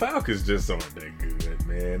Tua. And the Falcons just aren't that good,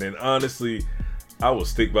 man. And honestly, I will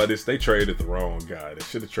stick by this. They traded the wrong guy. They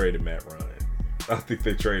should have traded Matt Ryan. I think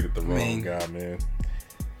they traded the wrong guy, man.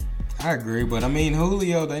 I agree, but I mean,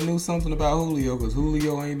 Julio, they knew something about Julio because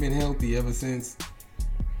Julio ain't been healthy ever since.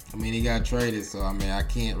 I mean, he got traded, so I mean, I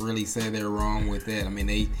can't really say they're wrong with that. I mean,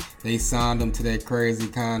 they signed him to that crazy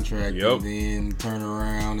contract and then turn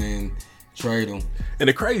around and trade him. And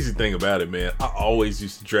the crazy thing about it, man, I always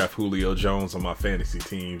used to draft Julio Jones on my fantasy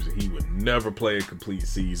teams, and he would never play a complete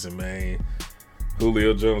season, man.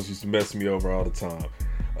 Julio Jones used to mess me over all the time.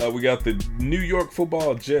 We got the New York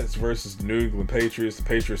Football Jets versus the New England Patriots. The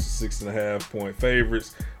Patriots are 6.5-point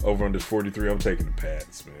favorites. Over under 43. I'm taking the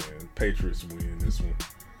Pats, man. Patriots win this one.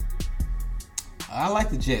 I like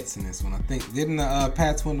the Jets in this one. I think didn't the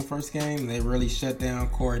Pats win the first game? They really shut down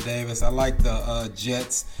Corey Davis. I like the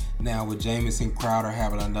Jets now with Jamison Crowder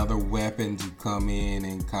having another weapon to come in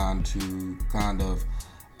and kind of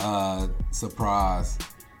surprise.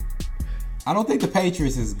 I don't think the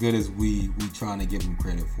Patriots is as good as we trying to give them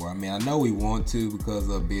credit for. I mean, I know we want to because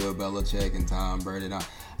of Bill Belichick and Tom Brady. I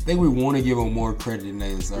think we want to give them more credit than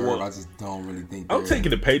they deserve. Well, I just don't really think I'm taking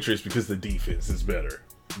the Patriots because the defense is better.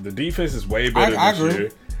 The defense is way better this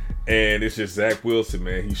year. And it's just Zach Wilson,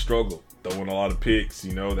 man. He struggled throwing a lot of picks.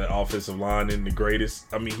 You know, that offensive line isn't the greatest.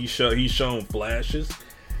 I mean, he's shown flashes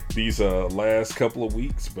these last couple of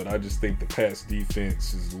weeks, but I just think the Pats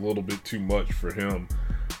defense is a little bit too much for him.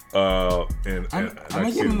 I'm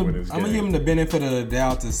gonna give him the benefit of the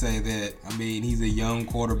doubt to say that. I mean, he's a young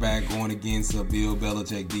quarterback going against a Bill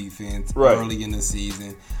Belichick defense early in the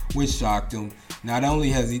season, which shocked him. Not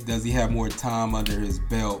only does he have more time under his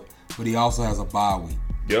belt, but he also has a bye week.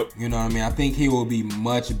 Yep. You know what I mean? I think he will be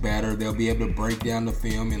much better. They'll be able to break down the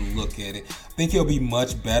film and look at it. I think he'll be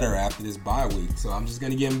much better after this bye week. So I'm just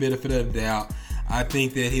gonna give him benefit of the doubt. I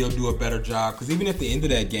think that he'll do a better job because even at the end of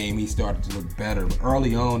that game, he started to look better. But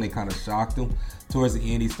early on, they kind of shocked him. Towards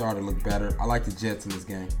the end, he started to look better. I like the Jets in this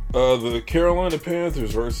game. The Carolina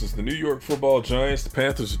Panthers versus the New York Football Giants. The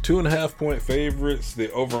Panthers are 2.5-point favorites.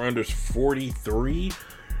 The over-under is 43.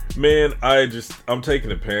 Man, I'm taking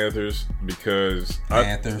the Panthers because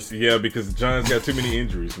because the Giants got too many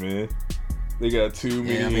injuries, man. They got too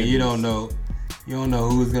many. I mean, injuries. You don't know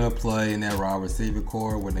who's going to play in that wide receiver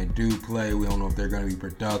core. When they do play, we don't know if they're going to be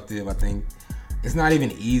productive. I think it's not even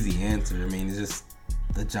an easy answer. I mean, it's just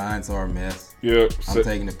the Giants are a mess. Yep. I'm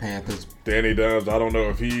taking the Panthers. Danny Dimes, I don't know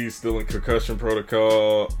if he's still in concussion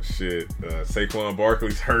protocol. Saquon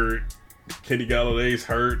Barkley's hurt. Kenny Galladay's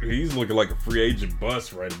hurt. He's looking like a free agent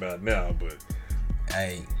bust right about now, but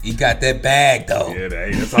hey, he got that bag, though. Yeah,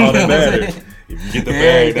 that's all that matters. If you get the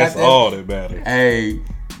bag, that's all that matters. Hey,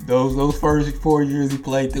 those first 4 years he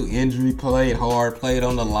played through injury, played hard, played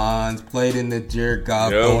on the lines, played in the Jared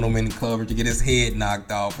Goff, throwing him in coverage to get his head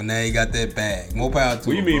knocked off, and now he got that bag. More power to him. What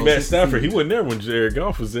do you mean Matt Stafford? He wasn't there when Jared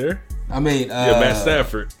Goff was there. I mean, Matt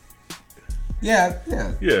Stafford. Yeah.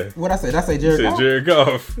 What'd I say? Did I say Jared Goff? Jared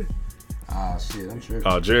Goff. Ah, shit, I'm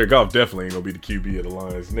sure. Jared Goff definitely ain't gonna be the QB of the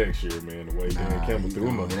Lions next year, man. The way Dan Campbell threw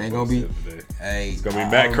him up. It ain't gonna be. It's gonna be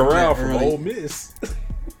Matt Corral from Ole Miss.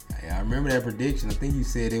 Hey, I remember that prediction. I think you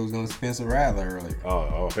said it was gonna be Spencer Rattler earlier.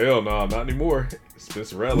 Oh hell no, not anymore.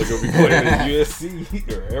 Spencer Rattler gonna be playing at USC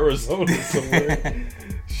or Arizona somewhere.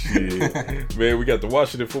 Shit, man, we got the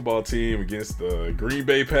Washington football team against the Green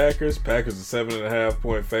Bay Packers. Packers are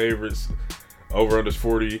 7.5-point favorites. Over under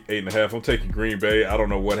 48.5. I'm taking Green Bay. I don't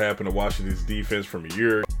know what happened to Washington's defense from a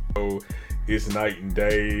year ago. it's night and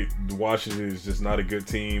day. Washington is just not a good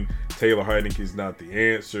team. Taylor Heinicke is not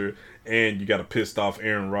the answer. And you got a pissed off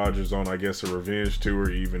Aaron Rodgers on, I guess, a revenge tour,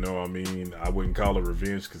 even though, I mean, I wouldn't call it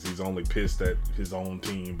revenge because he's only pissed at his own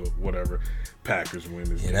team, but whatever. Packers win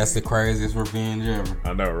this game. That's the craziest revenge ever.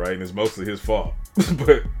 I know, right? And it's mostly his fault.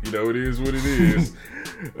 But, you know, it is what it is.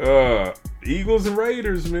 Eagles and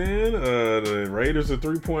Raiders, man. The Raiders are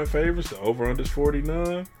 3-point favorites. The over-under is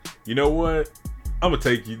 49. You know what? I'm going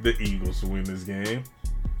to take the Eagles to win this game.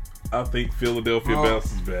 I think Philadelphia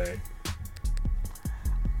bounces back.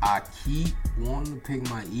 I keep wanting to pick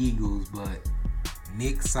my Eagles, but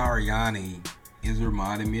Nick Sirianni is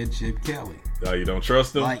reminding me of Chip Kelly. Oh, you don't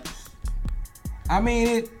trust him? I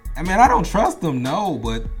don't trust him, no,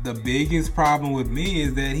 but the biggest problem with me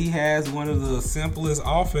is that he has one of the simplest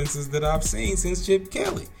offenses that I've seen since Chip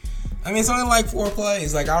Kelly. I mean, it's only like 4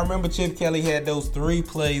 plays. Like, I remember Chip Kelly had those 3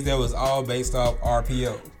 plays that was all based off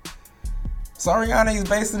RPO. Sirianni is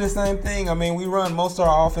basically the same thing. I mean, we run most of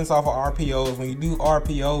our offense off of RPOs. When you do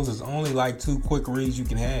RPOs, there's only like 2 quick reads you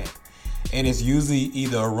can have. And it's usually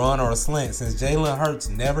either a run or a slant. Since Jalen Hurts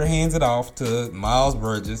never hands it off to Miles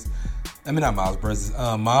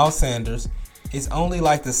Sanders, it's only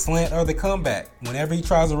like the slant or the comeback. Whenever he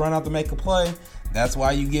tries to run out to make a play, that's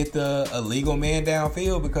why you get the illegal man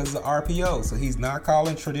downfield, because of the RPO. So he's not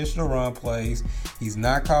calling traditional run plays. He's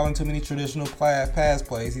not calling too many traditional pass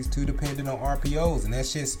plays. He's too dependent on RPOs, and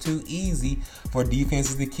that's just too easy for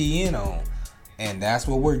defenses to key in on. And that's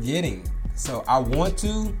what we're getting. So I want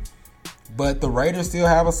to, but the Raiders still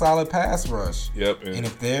have a solid pass rush. Yep. And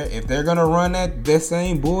if they're gonna run that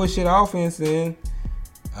same bullshit offense, then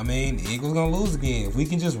I mean, the Eagles gonna lose again. If we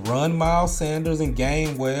can just run Miles Sanders and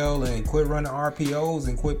game well and quit running RPOs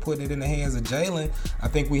and quit putting it in the hands of Jalen, I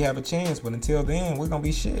think we have a chance. But until then, we're gonna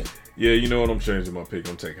be shit. Yeah, you know what? I'm changing my pick.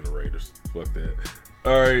 I'm taking the Raiders. Fuck that.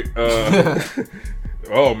 All right.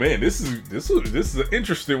 Oh man, this is an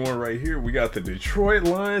interesting one right here. We got the Detroit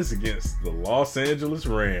Lions against the Los Angeles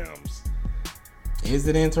Rams. Is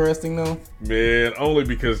it interesting though? Man, only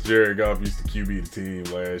because Jared Goff used to QB the team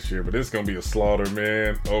last year, but it's going to be a slaughter,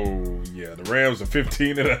 man. Oh, yeah. The Rams are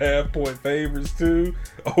 15.5 point favorites, too.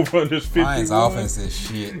 Over under 51. Lions offense is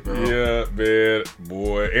shit, bro. Yeah, man.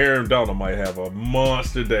 Boy, Aaron Donald might have a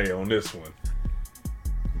monster day on this one.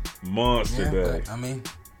 Monster day. But, I mean,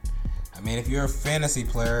 if you're a fantasy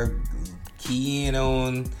player, key in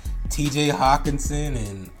on TJ Hawkinson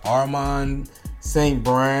and Armand St.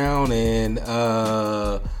 Brown and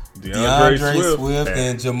DeAndre Swift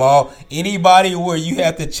and Jamal. Anybody where you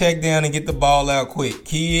have to check down and get the ball out quick,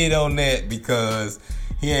 key in on that, because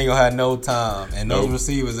he ain't gonna have no time, and those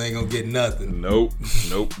receivers ain't gonna get nothing. Nope.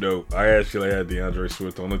 I actually had DeAndre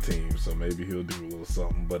Swift on the team, so maybe he'll do a little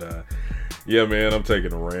something. But yeah, man, I'm taking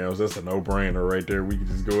the Rams. That's a no-brainer right there. We can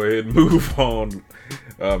just go ahead and move on.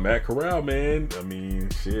 Matt Corral, man. I mean,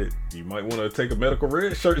 shit. You might want to take a medical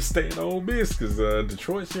red shirt and stay in Ole Miss, because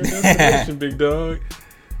Detroit's your destination, big dog.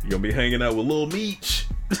 You're going to be hanging out with Lil Meech.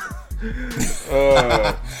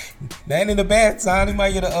 That ain't in a bad sign. He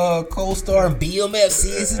might get a co-star in BMF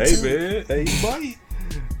season 2. Hey, man. Hey, you might.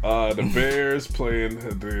 The Bears playing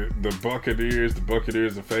the Buccaneers. The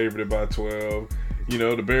Buccaneers are favored by 12. You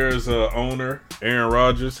know, the Bears owner, Aaron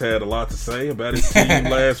Rodgers, had a lot to say about his team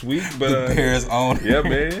last week. But the Bears owner. Yeah,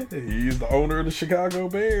 man. He's the owner of the Chicago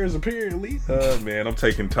Bears, apparently. Man, I'm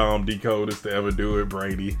taking Tom DeCotis to ever do it,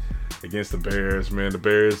 Brady, against the Bears. Man, the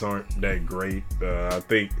Bears aren't that great. I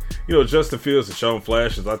think, you know, Justin Fields has shown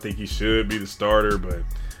flashes. I think he should be the starter. But,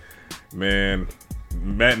 man,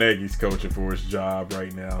 Matt Nagy's coaching for his job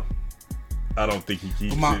right now. I don't think he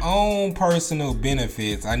keeps For my own personal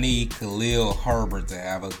benefits, I need Khalil Herbert to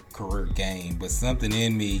have a career game. But something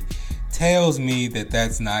in me tells me that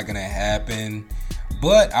that's not going to happen.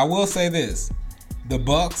 But I will say this. The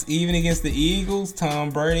Bucs, even against the Eagles, Tom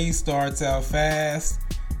Brady starts out fast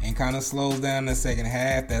and kind of slows down in the second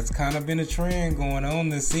half. That's kind of been a trend going on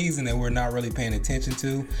this season that we're not really paying attention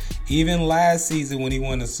to. Even last season when he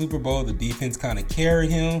won the Super Bowl, the defense kind of carried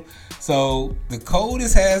him. So the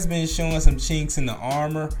coldest has been showing some chinks in the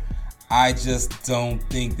armor. I just don't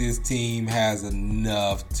think this team has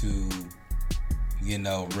enough to, you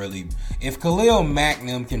know, really. If Khalil Mack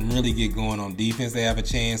can really get going on defense, they have a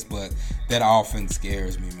chance, but that offense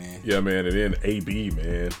scares me, man. Yeah, man, and then AB,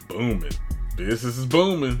 man, booming. Business is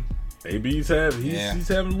booming. AB's he's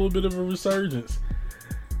having a little bit of a resurgence.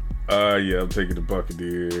 Yeah, I'm taking the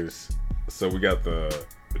Buccaneers. So we got the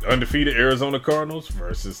undefeated Arizona Cardinals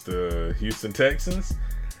versus the Houston Texans.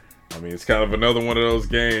 I mean, it's kind of another one of those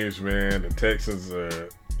games, man. The Texans are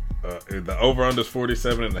the over-under is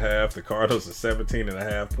 47.5. The Cardinals are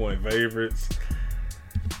 17.5 point favorites.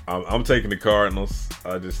 I'm taking the Cardinals.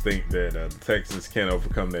 I just think that the Texans can't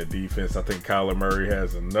overcome that defense. I think Kyler Murray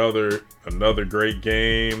has another great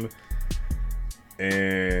game,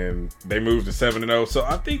 and they moved to 7-0. So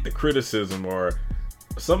I think the criticism are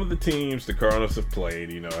some of the teams the Cardinals have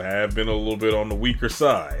played, have been a little bit on the weaker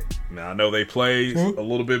side. Now I know they play a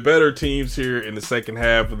little bit better teams here in the second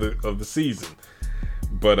half of the season,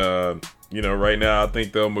 but right now I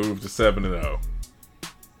think they'll move to 7-0.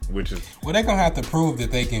 Which is they're gonna have to prove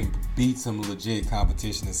that they can beat some legit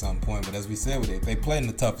competition at some point. But as we said, they play in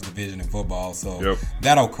the toughest division in football, so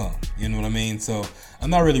that'll come. You know what I mean? So I'm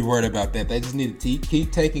not really worried about that. They just need to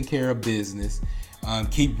keep taking care of business,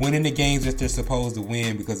 keep winning the games that they're supposed to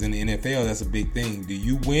win. Because in the NFL, that's a big thing. Do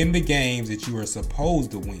you win the games that you are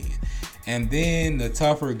supposed to win? And then the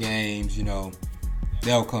tougher games,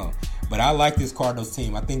 they'll come. But I like this Cardinals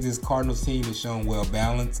team. I think this Cardinals team is shown well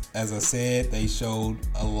balanced. As I said, they showed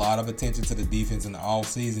a lot of attention to the defense in the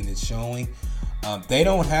offseason. It's showing. They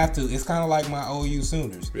don't have to. It's kind of like my OU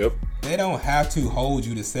Sooners. Yep. They don't have to hold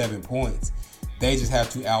you to 7 points. They just have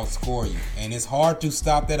to outscore you. And it's hard to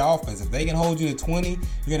stop that offense. If they can hold you to 20, you're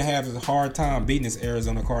going to have a hard time beating this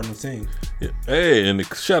Arizona Cardinals team. Yeah. Hey, and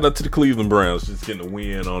shout out to the Cleveland Browns just getting a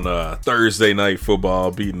win on Thursday Night Football,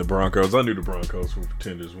 beating the Broncos. I knew the Broncos were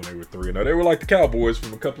pretenders when they were 3-0. They were like the Cowboys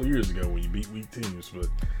from a couple of years ago when you beat weak teams. But,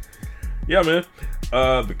 yeah, man.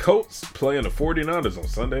 The Colts playing the 49ers on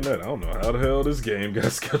Sunday night. I don't know how the hell this game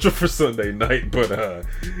got scheduled for Sunday night. But,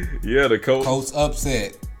 the Colts. Colts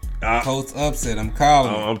upset. Colts upset. I'm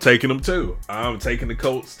calling. I'm taking them too. I'm taking the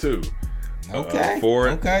Colts too. Okay.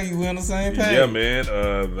 You on the same page. Yeah, man.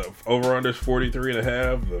 The over/under is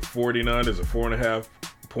 43.5. The 49ers are 4.5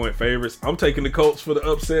 point favorites. I'm taking the Colts for the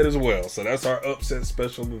upset as well. So that's our upset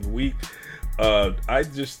special of the week. I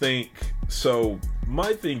just think so.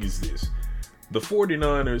 My thing is this: the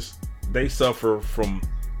 49ers, they suffer from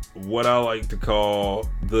what I like to call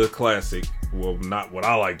the classic. Well, not what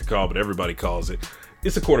I like to call, but everybody calls it.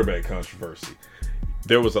 It's a quarterback controversy.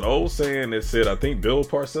 There was an old saying that said, I think Bill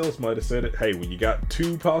Parcells might have said it, hey, when you got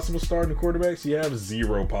 2 possible starting quarterbacks, you have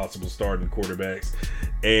 0 possible starting quarterbacks.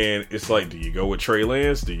 And it's like, do you go with Trey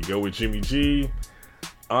Lance? Do you go with Jimmy G?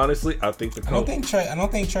 Honestly, I think the Colts. I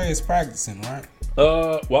don't think Trey is practicing, right?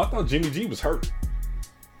 Well, I thought Jimmy G was hurt.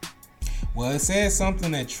 Well, it said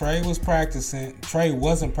something that Trey was practicing. Trey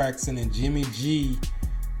wasn't practicing, and Jimmy G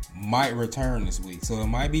might return this week. So it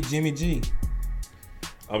might be Jimmy G.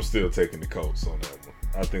 I'm still taking the Colts on that one.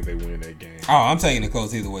 I think they win that game. Oh, I'm taking the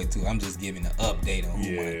Colts either way, too. I'm just giving an update on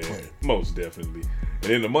who might play. Most definitely.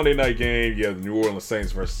 And in the Monday night game, you have the New Orleans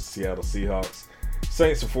Saints versus the Seattle Seahawks.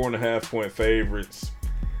 Saints are 4.5 point favorites.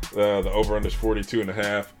 The over-under is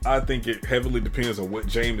 42.5. I think it heavily depends on what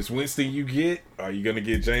Jameis Winston you get. Are you going to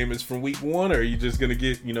get Jameis from week 1, or are you just going to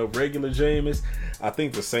get, regular Jameis? I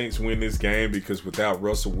think the Saints win this game because without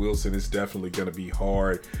Russell Wilson, it's definitely going to be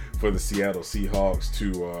hard for the Seattle Seahawks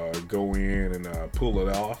to go in and pull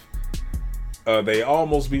it off. They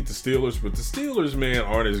almost beat the Steelers, but the Steelers, man,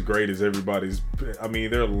 aren't as great as everybody's. I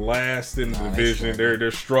mean, they're last in the division.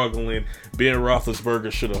 They're struggling. Ben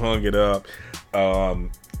Roethlisberger should have hung it up.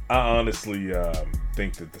 I honestly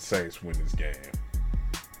think that the Saints win this game.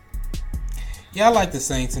 Yeah, I like the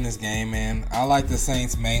Saints in this game, man. I like the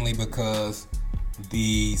Saints mainly because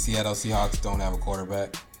the Seattle Seahawks don't have a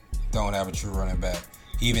quarterback, don't have a true running back.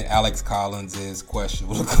 Even Alex Collins is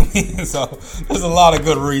questionable to come in. So there's a lot of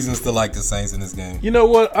good reasons to like the Saints in this game. You know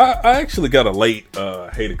what? I actually got a late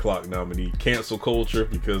 8 o'clock nominee, cancel culture,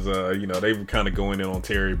 because they were kind of going in on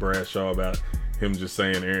Terry Bradshaw about him just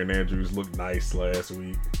saying Aaron Andrews looked nice last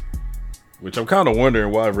week. Which I'm kind of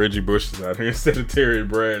wondering why Reggie Bush is out here instead of Terry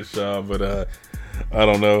Bradshaw, but I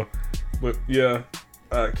don't know. But yeah,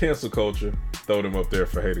 cancel culture. Throw them up there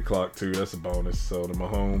for 8 o'clock too. That's a bonus. So the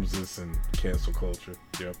Mahomes is in cancel culture.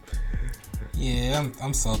 Yep. Yeah,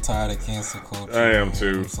 I'm so tired of cancel culture. I am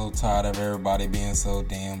too. I'm so tired of everybody being so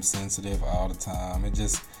damn sensitive all the time. It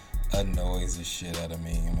just annoys the shit out of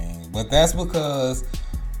me. But that's because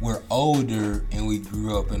we're older and we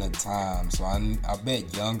grew up in a time. So I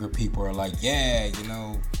bet younger people are like, yeah,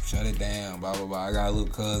 shut it down, blah, blah, blah. I got a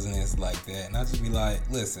little cousin that's like that. And I just be like,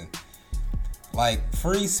 listen, like,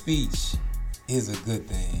 free speech is a good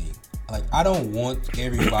thing. Like, I don't want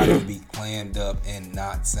everybody to be clammed up and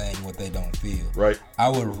not saying what they don't feel. Right. I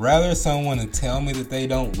would rather someone to tell me that they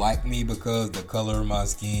don't like me because the color of my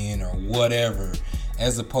skin or whatever,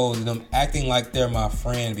 as opposed to them acting like they're my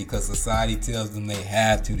friend because society tells them they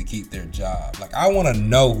have to keep their job. Like, I want to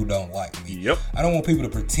know who don't like me. Yep. I don't want people to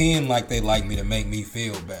pretend like they like me to make me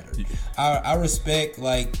feel better. I respect,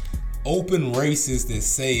 like, open racists that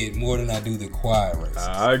say it more than I do the quiet racists.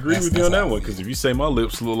 I agree with you on that one, because if you say my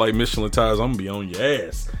lips look like Michelin tires, I'm going to be on your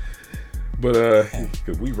ass. But,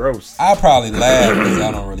 because we roast. I probably laugh because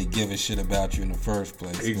I don't really give a shit about you in the first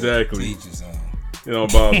place. Exactly. It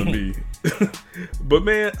don't bother me. But,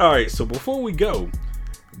 man, all right, so before we go,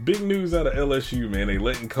 big news out of LSU, man. They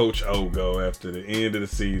letting Coach O go after the end of the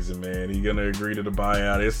season, man. He gonna agree to the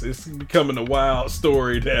buyout. It's becoming a wild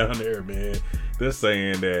story down there, man. They're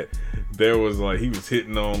saying that there was he was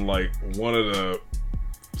hitting on one of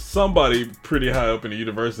somebody pretty high up in the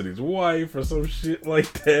university's wife or some shit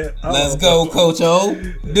like that. Let's go, Coach O.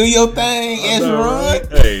 Do your thing, Ezra.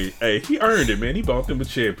 Hey, he earned it, man. He bought them a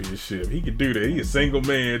championship. He can do that. He a single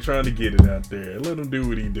man trying to get it out there. Let him do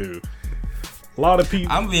what he do. A lot of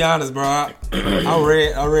people. I'm gonna be honest, bro.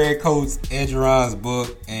 I read Coach Edgerron's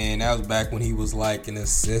book, and that was back when he was an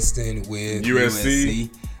assistant with USC.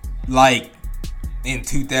 In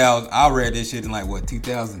 2000, I read this shit in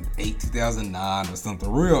 2008, 2009 or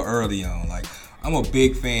something, real early on. I'm a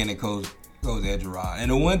big fan of Coach Edgerron,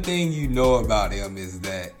 and the one thing you know about him is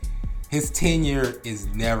that his tenure is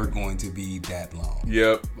never going to be that long.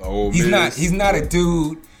 Yep. He's not a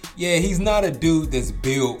dude. Yeah, he's not a dude that's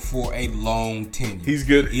built for a long tenure. He's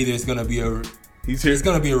good. Either it's gonna be it's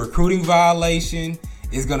gonna be a recruiting violation.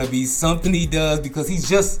 It's gonna be something he does because he's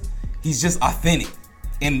just authentic.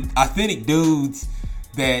 And authentic dudes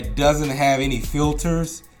that doesn't have any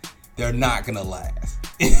filters, they're not gonna last.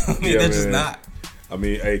 They're just not.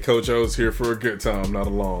 Hey, Coach O's here for a good time, not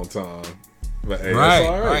a long time. But hey, right, that's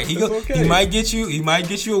all right. He might get you. He might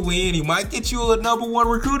get you a win. He might get you a number one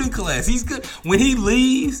recruiting class. He's good. When he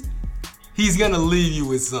leaves, he's gonna leave you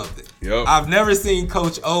with something. Yep. I've never seen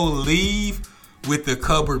Coach O leave with the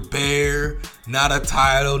cupboard bare, not a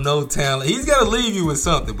title, no talent. He's gonna leave you with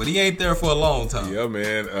something, but he ain't there for a long time. Yeah,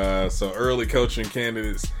 man. So early coaching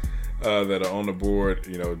candidates that are on the board,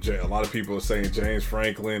 a lot of people are saying James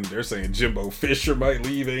Franklin. They're saying Jimbo Fisher might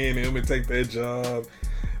leave A&M and take that job.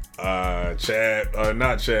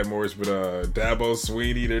 Not Chad Morris, but Dabo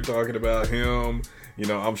Swinney. They're talking about him.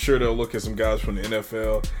 I'm sure they'll look at some guys from the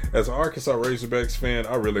NFL. As an Arkansas Razorbacks fan,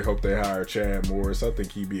 I really hope they hire Chad Morris. I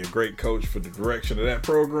think he'd be a great coach for the direction of that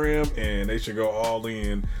program, and they should go all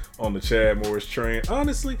in on the Chad Morris train.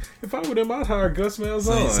 Honestly, if I were them, I'd hire Gus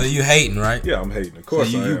Malzahn. So you hating, right? Yeah, I'm hating. Of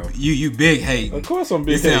course I am. You big hating. Of course I'm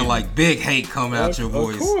big hating. You sound like big hate coming out your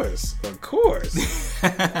voice. Of course.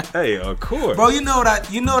 Hey, of course. Bro, you know what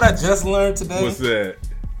I just learned today? What's that?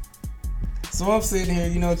 So I'm sitting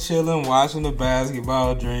here, chilling, watching the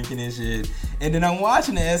basketball, drinking and shit. And then I'm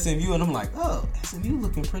watching the SMU, and I'm like, oh, SMU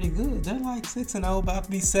looking pretty good. They're 6-0, about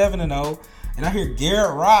to be 7-0. And I hear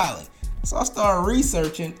Garrett Riley. So I started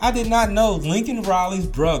researching. I did not know Lincoln Riley's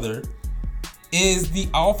brother is the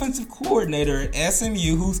offensive coordinator at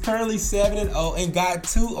SMU, who's currently 7-0 and got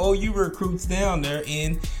 2 OU recruits down there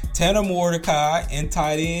in Tanner Mordecai and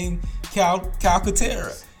tight end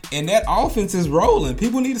Calcaterra. And that offense is rolling.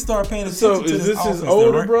 People need to start paying attention to this offense. So is this his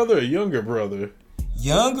older brother or younger brother?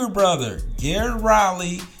 Younger brother. Garrett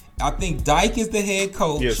Riley. I think Dyke is the head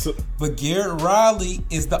coach. But Garrett Riley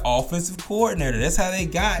is the offensive coordinator. That's how they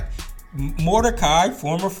got Mordecai,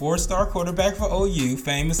 former 4-star quarterback for OU,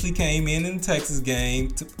 famously came in the Texas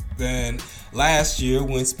game then last year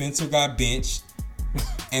when Spencer got benched.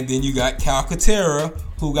 And then you got Calcaterra,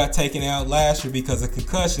 who got taken out last year because of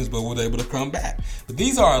concussions, but was able to come back. But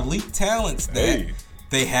these are elite talents that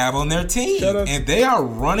they have on their team, and they are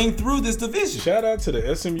running through this division. Shout out to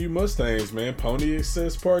the SMU Mustangs, man. Pony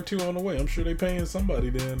Access Part 2 on the way. I'm sure they paying somebody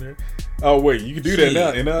down there. Oh, wait, you can do that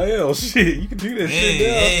now. NIL, shit. You can do that shit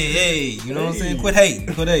now. Hey, you know what I'm saying? Quit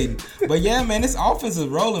hating. But yeah, man, this offense is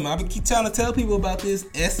rolling. I keep trying to tell people about this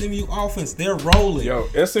SMU offense. They're rolling. Yo,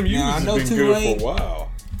 SMU has been good for a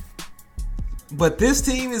while. But this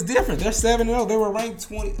team is different. They're 7-0. They were ranked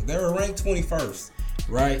 21st,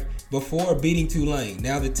 right? Before beating Tulane.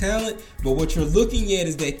 Now the talent, but what you're looking at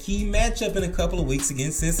is that key matchup in a couple of weeks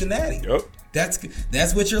against Cincinnati. Yep.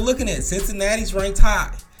 That's what you're looking at. Cincinnati's ranked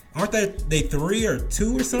high. Aren't they 3 or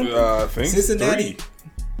 2 or something? I think Cincinnati. 3.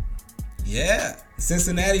 Yeah.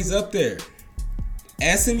 Cincinnati's up there.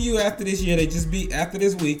 SMU after this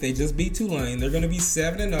week, they just beat Tulane. They're going to be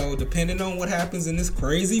 7-0, depending on what happens in this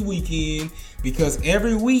crazy weekend. Because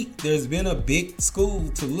every week there's been a big school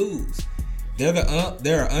to lose.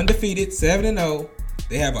 They're undefeated, 7-0.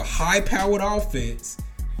 They have a high-powered offense,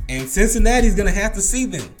 and Cincinnati's going to have to see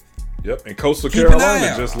them. Yep, and Coastal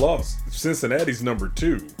Carolina just lost. Cincinnati's number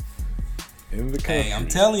 2 in the country. Hey, I'm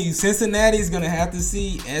telling you, Cincinnati's going to have to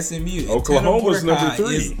see SMU. Oklahoma's number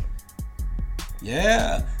 3.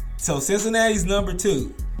 Yeah. So Cincinnati's number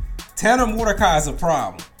 2. Tanner Mordecai is a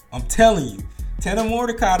problem. I'm telling you, Tanner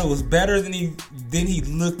Mordecai was better than he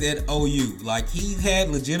looked at OU. Like, he had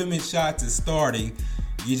legitimate shots at starting.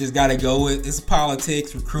 You just got to go with it's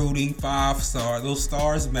politics, recruiting, 5-star. Those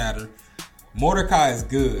stars matter. Mordecai is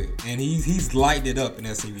good, and he's lighted it up in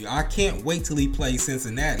SMU. I can't wait till he plays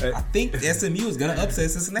Cincinnati. I think SMU is going to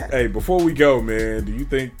upset Cincinnati. Hey, before we go, man, do you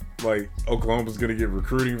think like Oklahoma's going to get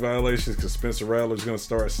recruiting violations because Spencer Rattler's going to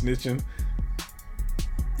start snitching?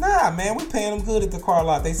 Nah, man, we paying him good at the car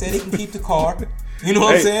lot. They said he can keep the car. You know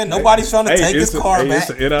what I'm saying? Nobody's trying to take his car back.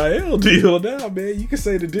 It's an NIL deal now, man. You can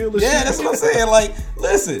say the deal is that's what I'm saying. Like,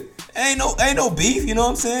 listen, ain't no beef. You know what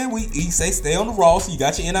I'm saying? He say stay on the raw, so you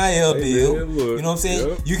got your NIL deal. Man, look, you know what I'm saying?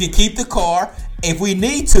 Yep. You can keep the car. If we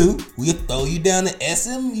need to, we'll throw you down to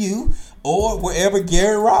SMU or wherever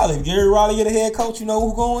Gary Riley. If Gary Riley get a head coach, you know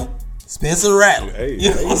who's going? Spencer Rattler. You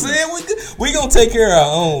know what I'm saying? We gonna take care of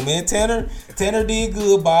our own, man. Tanner did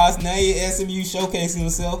good, boss. Now you're SMU showcasing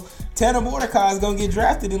himself. Tanner Mordecai is gonna get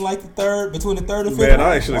drafted in like between the third and fifth. Man,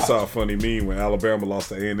 I actually saw a funny meme when Alabama lost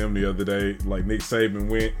to A&M the other day. Like, Nick Saban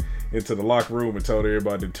went into the locker room and told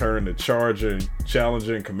everybody to turn the Charger and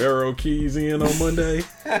Challenger and Camaro keys in on Monday.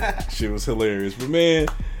 Shit was hilarious. But man,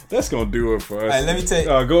 that's gonna do it for us. Hey, let me tell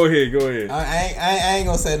you. Go ahead. I ain't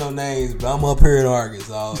gonna say no names, but I'm up here in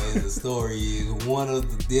Arkansas, and the story is one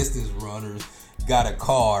of the distance runners got a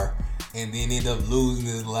car and then ended up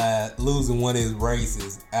losing one of his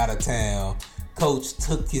races out of town. Coach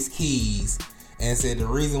took his keys and said the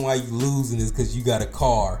reason why you losing is because you got a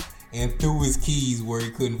car, and threw his keys where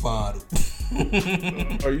he couldn't find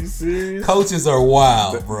them. Are you serious? Coaches are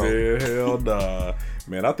wild, bro. Man, hell nah.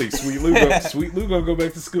 Man, I think Sweet Lou gonna go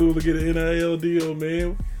back to school to get an NIL deal,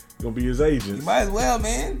 man. Gonna be his agent. You might as well,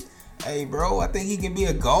 man. Hey, bro, I think he can be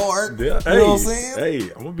a guard. Yeah, you know what I'm saying?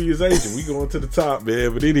 Hey, I'm gonna be his agent. We going to the top,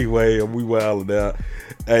 man. But anyway, we wilding out.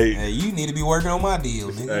 Hey, you need to be working on my deal,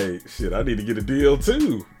 nigga. Hey, shit, I need to get a deal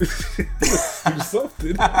too. Do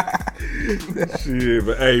something. Shit,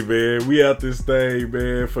 but hey, man, we out this thing,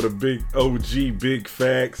 man. For the big OG, big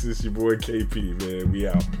facts. It's your boy KP, man. We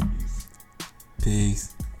out.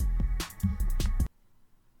 Peace.